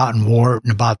whipped it out and wore it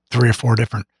in about 3 or 4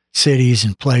 different cities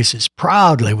and places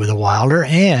proudly with a Wilder.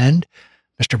 And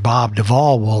Mr. Bob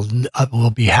Duvall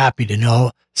will be happy to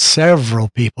know several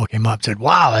people came up and said,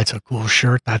 wow, that's a cool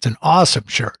shirt. That's an awesome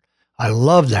shirt. I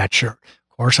love that shirt.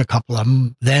 Of course, a couple of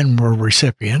them then were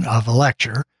recipient of a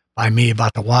lecture by me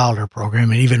about the Wilder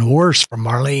program, and even worse from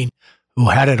Marlene, who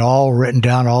had it all written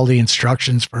down, all the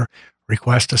instructions for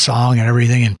request a song and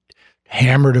everything, and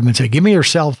hammered them and said, give me your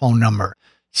cell phone number.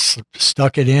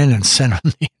 Stuck it in and sent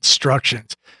them the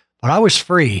instructions. But I was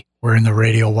free wearing the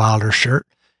Radio Wilder shirt.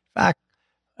 In fact,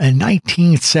 in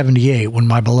 1978, when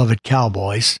my beloved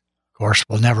Cowboys, of course,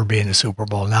 will never be in the Super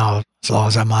Bowl now, as long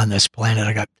as I'm on this planet,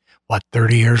 I got,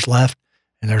 30 years left,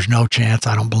 and there's no chance,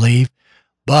 I don't believe.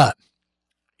 But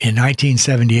in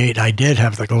 1978, I did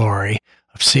have the glory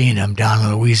of seeing them down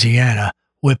in Louisiana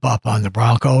whip up on the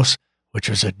Broncos, which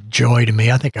was a joy to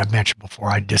me. I think I mentioned before,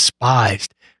 I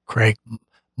despised Craig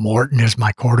Morton as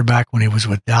my quarterback when he was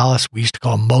with Dallas. We used to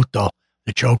call him Moto,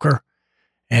 the choker.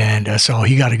 And so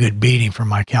he got a good beating from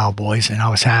my Cowboys, and I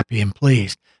was happy and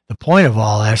pleased. The point of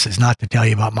all this is not to tell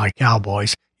you about my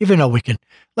Cowboys, even though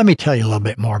let me tell you a little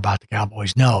bit more about the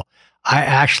Cowboys. No, I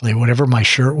actually, whatever my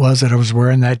shirt was that I was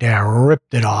wearing that day, I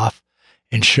ripped it off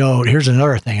and showed, here's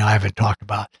another thing I haven't talked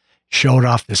about, showed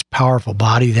off this powerful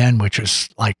body then, which was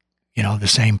like, the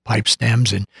same pipe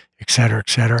stems and et cetera, et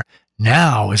cetera.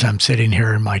 Now, as I'm sitting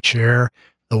here in my chair,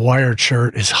 the wired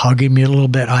shirt is hugging me a little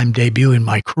bit. I'm debuting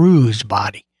my cruised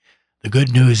body. The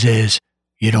good news is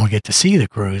you don't get to see the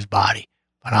cruised body,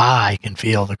 but I can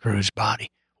feel the cruised body.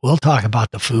 We'll talk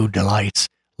about the food delights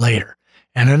later.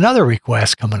 And another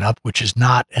request coming up, which is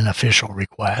not an official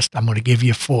request. I'm going to give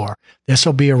you 4. This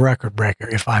will be a record breaker.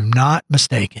 If I'm not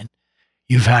mistaken,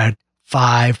 you've had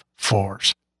 5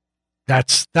 4s.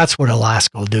 That's what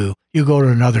Alaska will do. You go to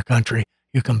another country,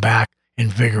 you come back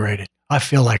invigorated. I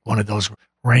feel like one of those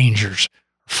rangers,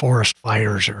 forest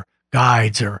fighters, or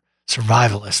guides, or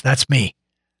survivalists. That's me.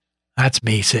 That's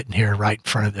me sitting here right in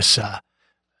front of this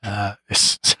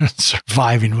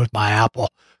surviving with my Apple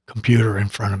computer in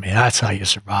front of me. That's how you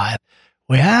survive.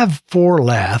 We have 4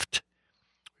 left.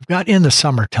 We've got In the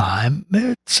Summertime.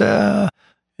 It's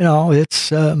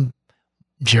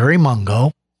Jerry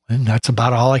Mungo, and that's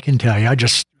about all I can tell you. I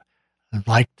just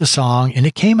like the song, and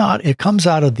it comes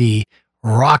out of the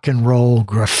Rock and Roll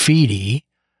Graffiti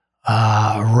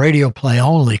radio play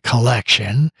only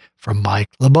collection from Mike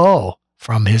LeBeau,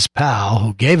 from his pal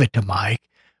who gave it to Mike,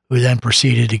 who then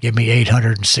proceeded to give me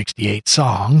 868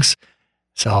 songs.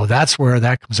 So that's where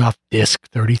that comes off disc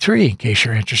 33, in case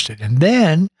you're interested. And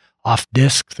then off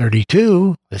disc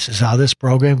 32, this is how this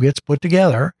program gets put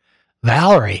together,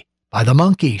 Valerie by the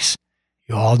Monkees.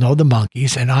 You all know the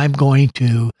Monkees, and I'm going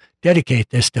to dedicate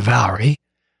this to Valerie,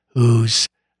 who's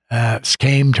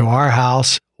came to our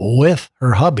house with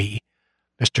her hubby,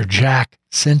 Mr. Jack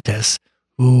Sintas,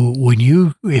 who,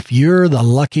 if you're the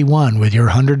lucky one with your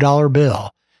 $100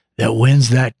 bill that wins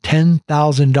that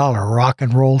 $10,000 rock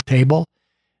and roll table,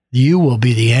 you will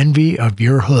be the envy of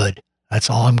your hood. That's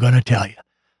all I'm going to tell you.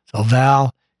 So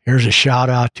Val, here's a shout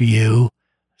out to you.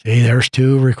 See, there's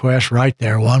 2 requests right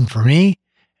there, one for me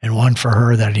and one for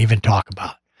her that I didn't even talk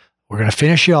about. We're going to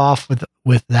finish you off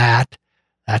with that.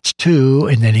 That's 2,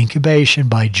 and then Incubation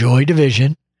by Joy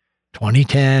Division,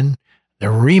 2010, the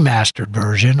remastered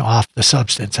version off the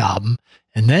Substance album,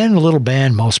 and then a little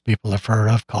band most people have heard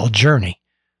of called Journey,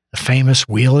 the famous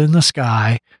Wheel in the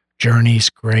Sky, Journey's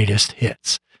greatest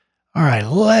hits. All right,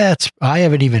 I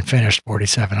haven't even finished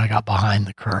 47. I got behind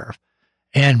the curve.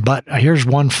 But here's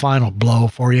one final blow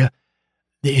for you.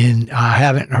 I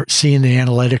haven't seen the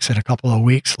analytics in a couple of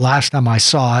weeks. Last time I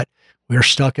saw it, we are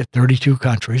stuck at 32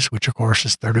 countries, which of course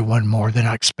is 31 more than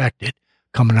I expected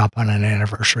coming up on an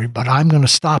anniversary. But I'm going to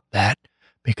stop that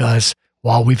because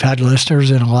while we've had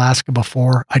listeners in Alaska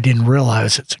before, I didn't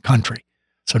realize it's a country.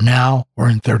 So now we're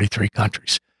in 33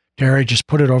 countries. Terry, just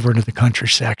put it over into the country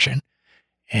section.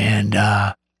 And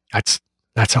that's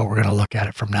how we're going to look at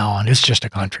it from now on. It's just a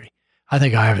country. I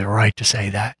think I have the right to say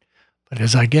that. But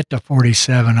as I get to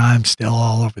 47, I'm still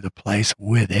all over the place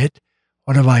with it.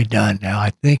 What have I done now?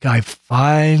 I think I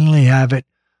finally have it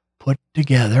put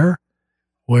together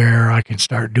where I can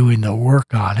start doing the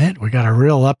work on it. We got a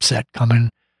real upset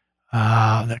coming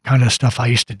that kind of stuff I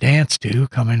used to dance to,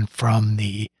 coming from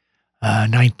the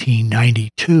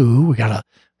 1992. We got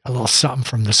a little something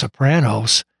from The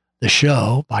Sopranos, the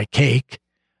show by Cake.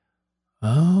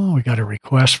 Oh, we got a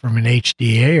request from an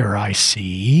HDA, I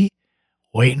see.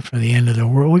 Waiting for the end of the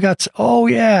world. We got,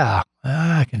 we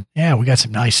got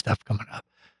some nice stuff coming up.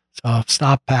 So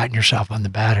stop patting yourself on the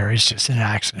back. It's just an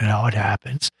accident, how it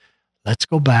happens. Let's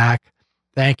go back.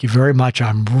 Thank you very much.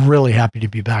 I'm really happy to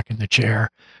be back in the chair.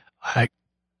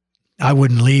 I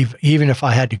wouldn't leave, even if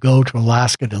I had to go to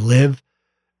Alaska to live.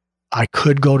 I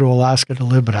could go to Alaska to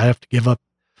live, but I have to give up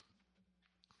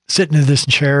sitting in this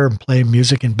chair and playing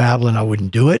music and babbling. I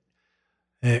wouldn't do it.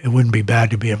 It wouldn't be bad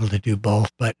to be able to do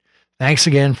both, but thanks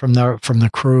again from the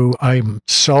crew. I'm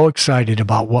so excited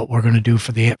about what we're going to do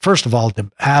for first of all,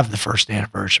 to have the first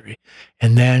anniversary,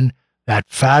 and then that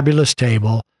fabulous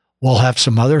table. We'll have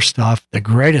some other stuff, the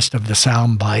greatest of the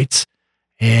sound bites,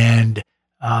 and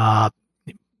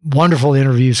wonderful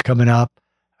interviews coming up.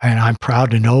 And I'm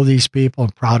proud to know these people.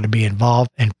 I'm proud to be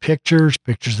involved. And pictures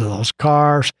of those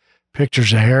cars,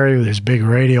 pictures of Harry with his big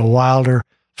Radio Wilder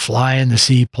flying the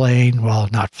seaplane. Well,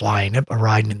 not flying it, but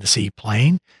riding in the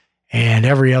seaplane. And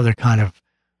every other kind of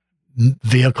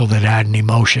vehicle that had an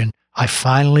emotion. I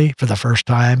finally, for the first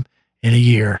time in a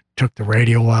year, took the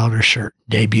Radio Wilder shirt,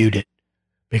 debuted it,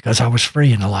 because I was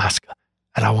free in Alaska,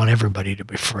 and I want everybody to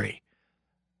be free.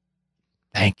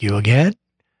 Thank you again.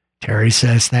 Terry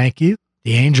says thank you.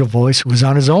 The angel voice, who was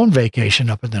on his own vacation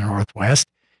up in the Northwest,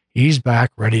 he's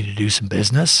back ready to do some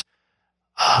business.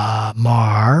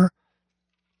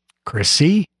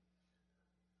 Chrissy,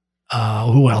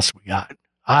 who else we got?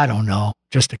 I don't know,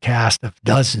 just a cast of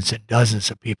dozens and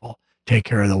dozens of people take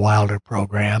care of the Wilder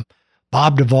program.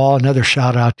 Bob Duvall, another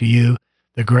shout out to you.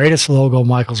 The greatest logo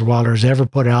Michael's Wilder has ever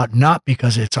put out, not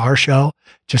because it's our show,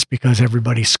 just because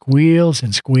everybody squeals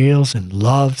and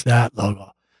loves that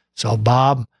logo. So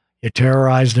Bob, you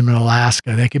terrorized them in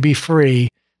Alaska. They could be free.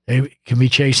 They can be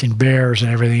chasing bears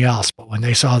and everything else. But when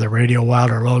they saw the Radio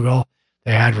Wilder logo,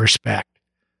 they had respect.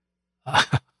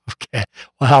 Okay.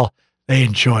 Well, they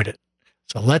enjoyed it.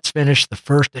 So let's finish the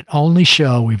first and only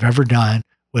show we've ever done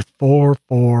with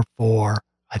 4-4-4.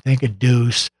 I think a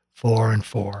deuce, 4 and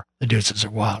 4. The deuces are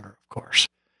Wilder, of course.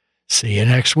 See you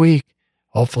next week.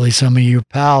 Hopefully some of you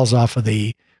pals off of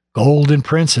the Golden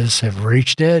Princess have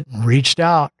reached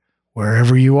out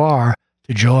wherever you are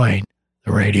to join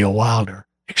the Radio Wilder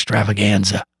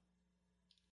extravaganza.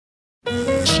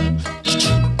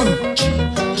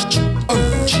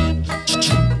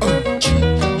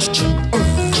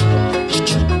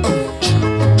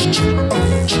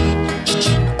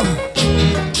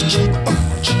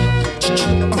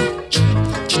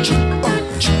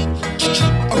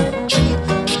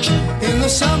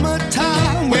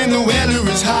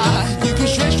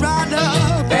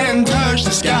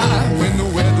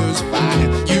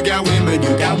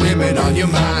 Women on your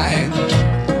mind.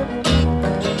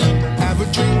 Have a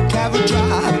drink, have a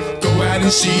drive, go out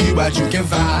and see what you can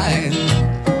find.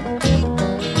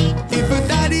 If a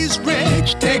daddy's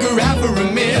rich, take her out for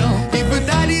a meal. If a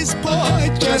daddy's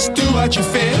poor, just do what you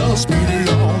feel. Speed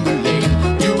along the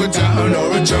lane, do a turn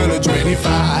or a turn of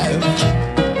 25.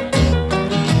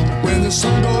 When the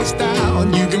sun goes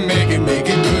down, you can make it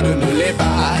good and live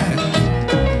by.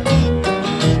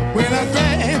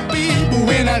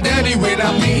 We're not dirty, we're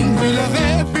not mean. We love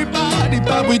everybody,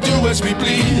 but we do as we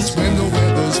please. When the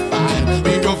weather's fine,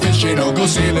 we go fishing or go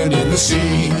sailing in the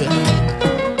sea.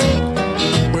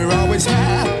 We're always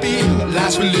happy,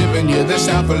 life's we're living, yeah, that's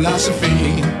our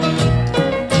philosophy.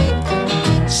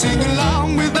 Sing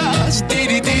along with us,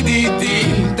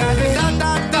 dee-dee-dee-dee-dee,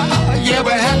 da-da-da-da-da, yeah,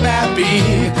 we're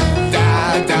happy.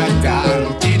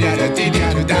 Da-da-da,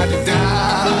 dee-da-da-dee-da-da-da-da.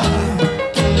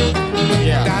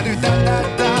 Yeah.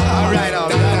 Da-da-da-da-da. All right, all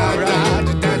right, all right.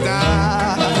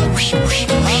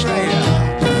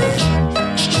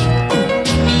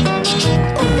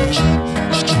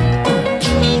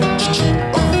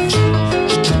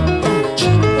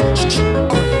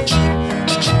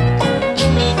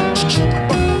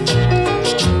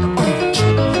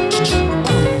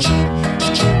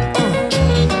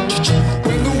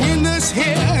 When the winter's here,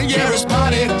 yeah, it's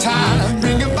party time.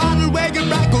 Bring a bottle, wagon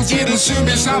rackles, it'll soon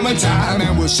be summertime,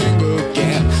 and we'll sing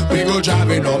again. We go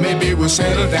driving, or maybe we'll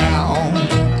settle down.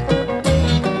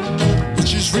 If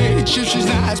she's rich, if she's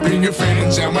nice, bring your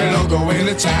friends, and we'll all go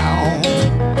into town.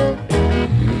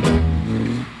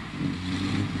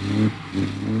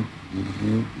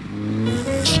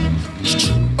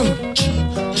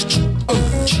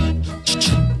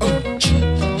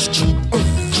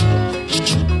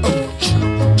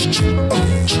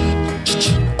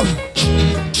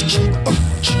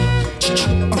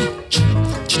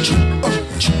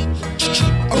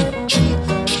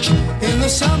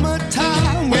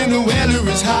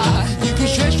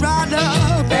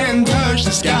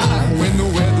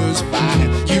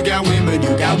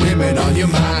 your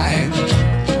mind.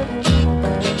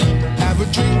 Have a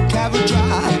drink, have a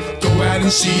drive, go out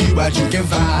and see what you can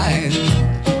find.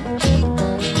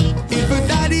 If a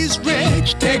daddy's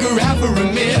rich, take her out for a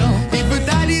meal. If a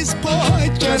daddy's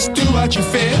poor, just do what you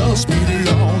feel. Speed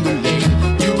along the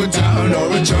lane, you a turn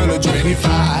or a turn of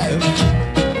 25.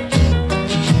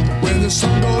 When the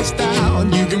sun goes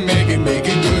down, you can make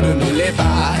it good and live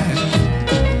by.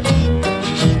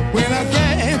 When I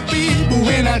grab people,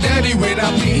 when I dirty, when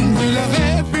I mean, we love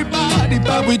everybody,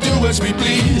 but we do as we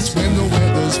please. When the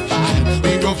weather's fine,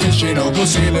 we go fishing or go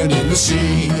sailing in the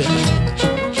sea.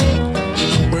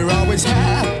 We're always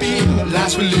happy,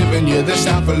 life's for living, yeah, that's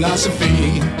our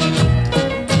philosophy.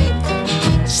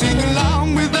 Sing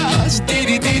along with us,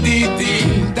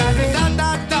 dee-dee-dee-dee-dee,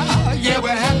 da-da-da-da-da, yeah, we're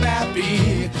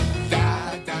happy.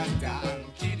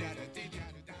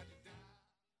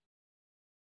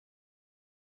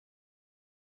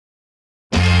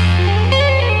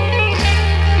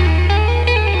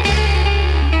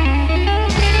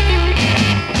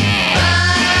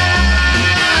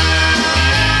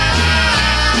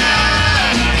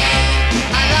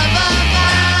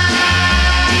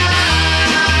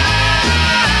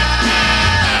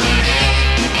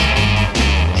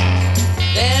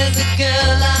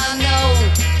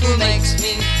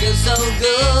 So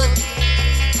good,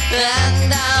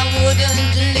 and I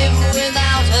wouldn't live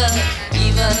without her,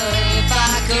 even if I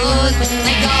could.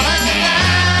 They call her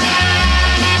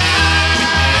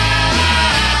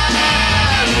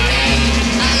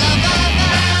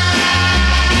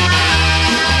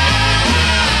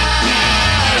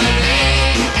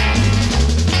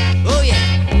oh yeah,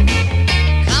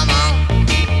 come on.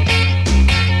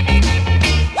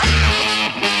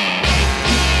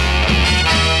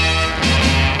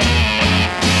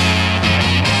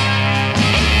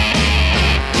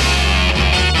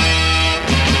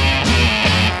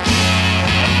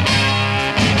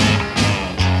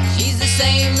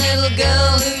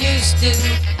 Girl who used to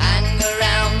hang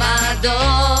around my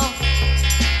door,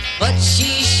 but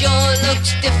she sure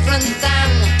looks different than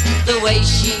the way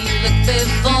she looked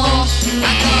before.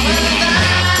 I call her back.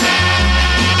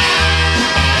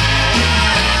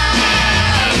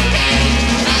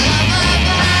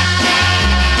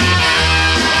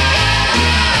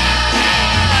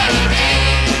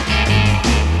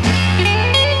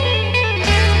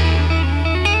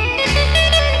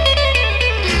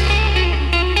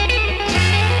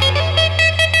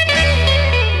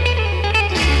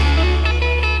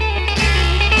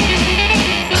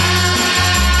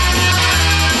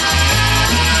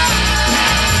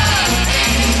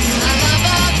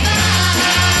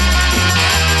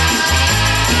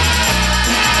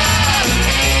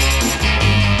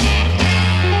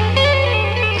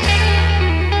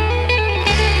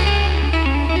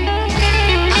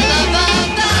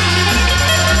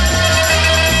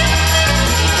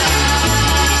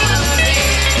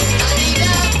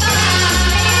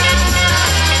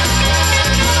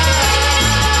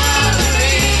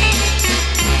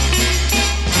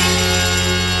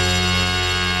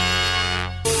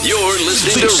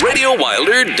 To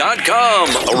RadioWilder.com.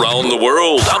 Around the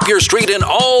world, up your street, and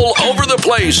all over the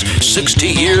place. 60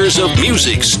 years of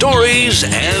music, stories,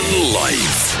 and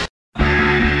life.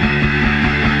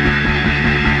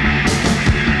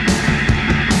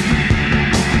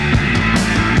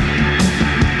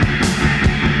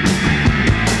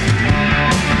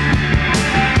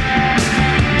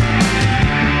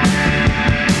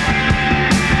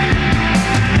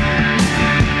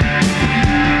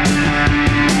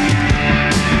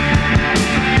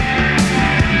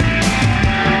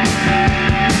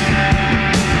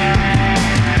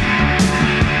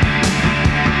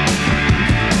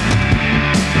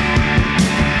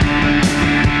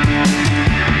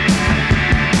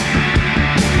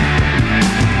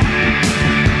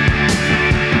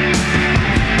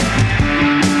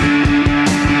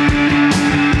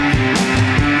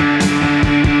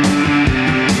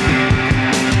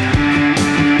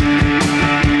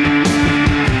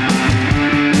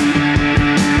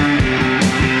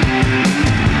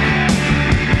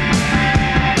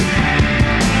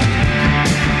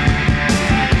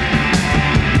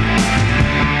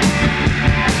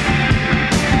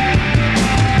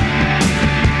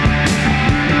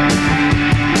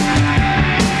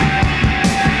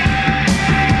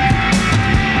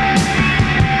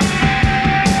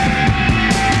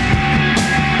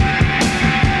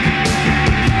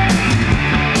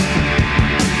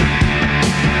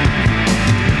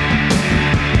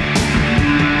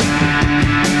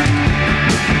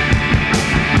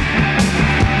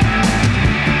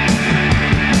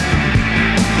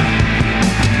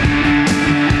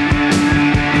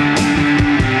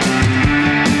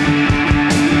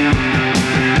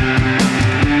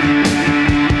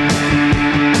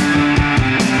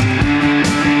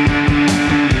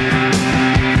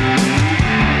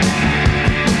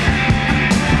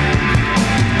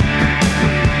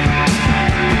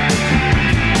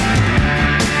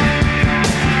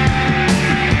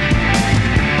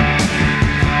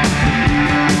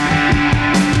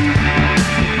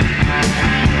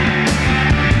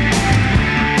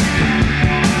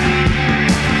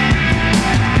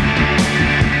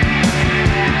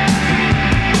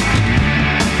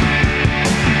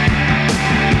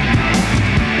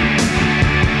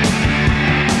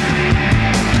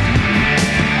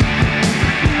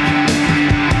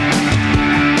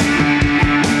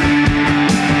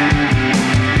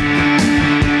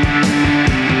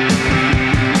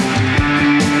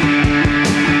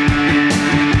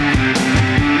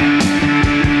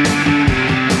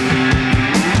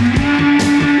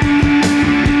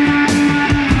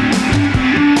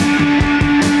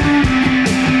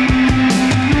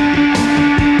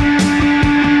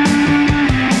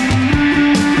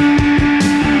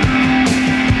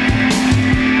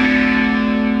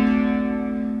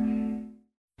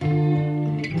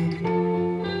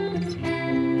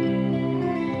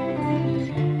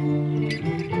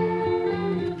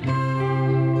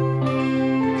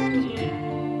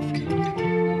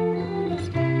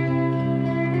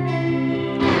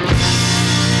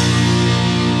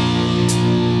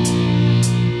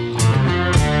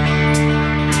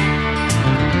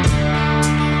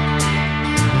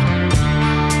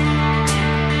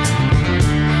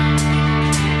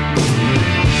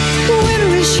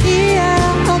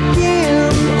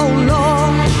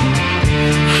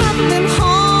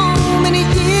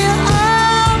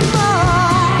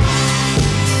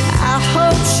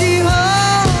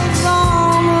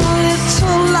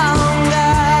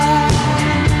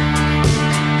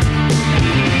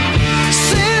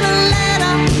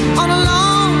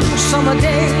 another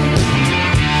day.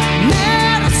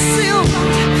 Made of silver,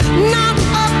 not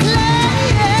of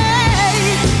clay.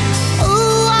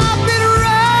 Ooh, I've been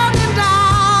running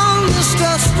down this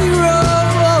dusty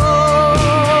road.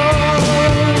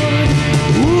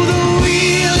 Ooh, the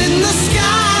wheel in the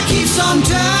sky keeps on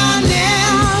turning.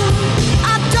 I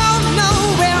don't know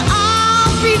where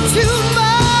I'll be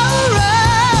tomorrow.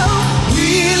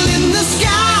 Wheel in the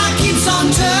sky keeps on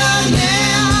turning.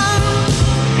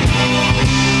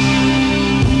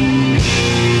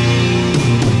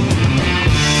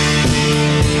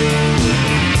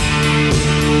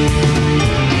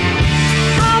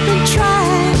 I've been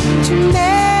trying to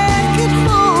make it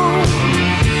home.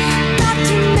 Got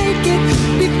to make it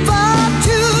before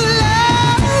too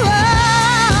long.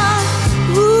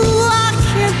 Ooh, I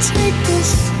can't take this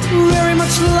very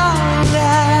much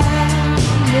longer.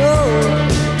 No.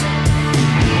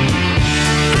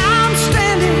 I'm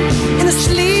stranded in the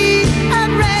sleet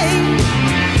and rain.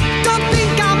 Don't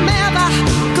think I'm ever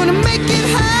gonna make it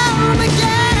home again.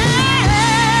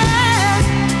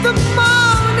 The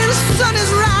morning sun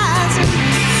is rising,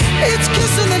 it's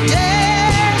kissing the day.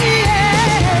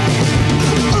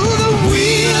 Oh, the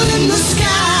wheel in the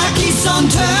sky keeps on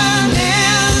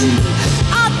turning.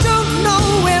 I don't know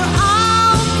where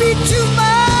I'll be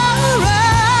tomorrow.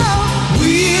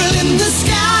 Wheel in the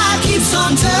sky keeps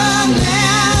on turning.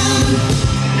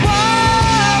 Whoa,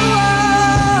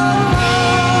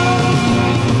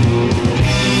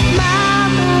 my.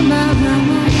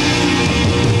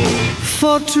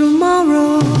 For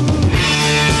tomorrow.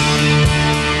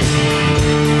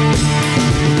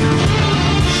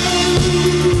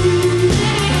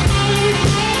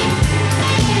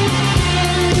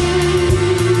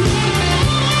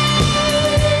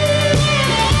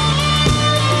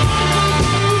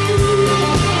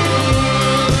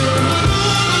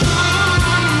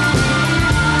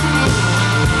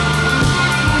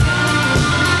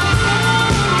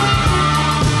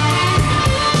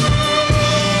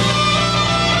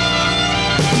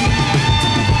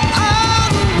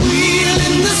 Wheel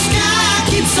in the sky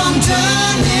keeps on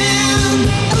turning.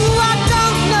 Oh, I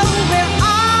don't know where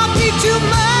I'll be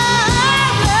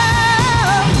tomorrow.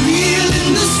 Wheel in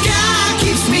the sky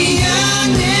keeps me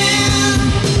yearning.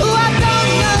 Oh, I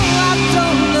don't know.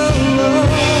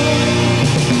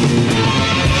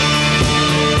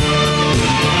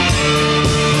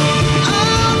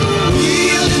 Oh,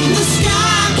 wheel in the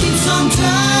sky keeps on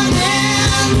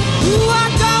turning. Oh, I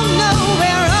don't know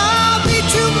where I'll be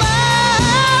tomorrow.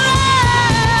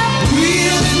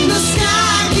 Wheel in the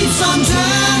sky keeps on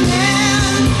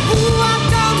turning. Ooh, I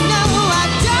don't know.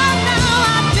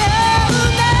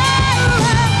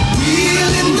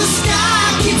 Wheel in the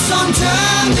sky keeps on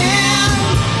turning.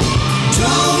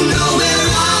 Don't know where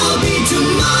I'll be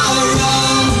tomorrow.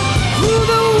 Ooh,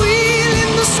 the wheel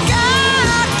in the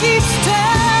sky keeps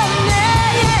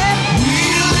turning.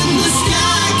 Wheel in the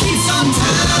sky keeps on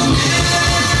turning.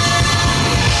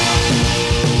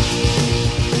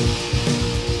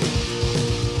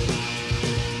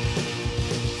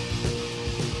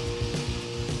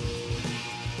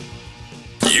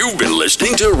 You've been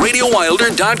listening to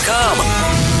RadioWilder.com.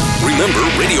 Remember,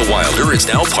 Radio Wilder is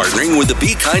now partnering with the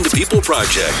Be Kind to People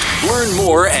Project. Learn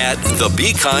more at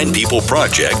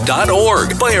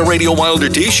thebekindpeopleproject.org. Buy a Radio Wilder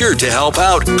t-shirt to help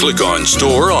out. Click on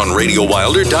store on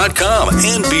RadioWilder.com.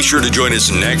 And be sure to join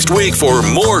us next week for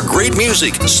more great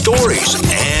music, stories,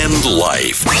 and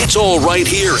life. It's all right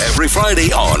here every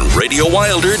Friday on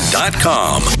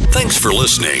RadioWilder.com. Thanks for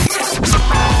listening.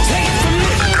 Take it from me.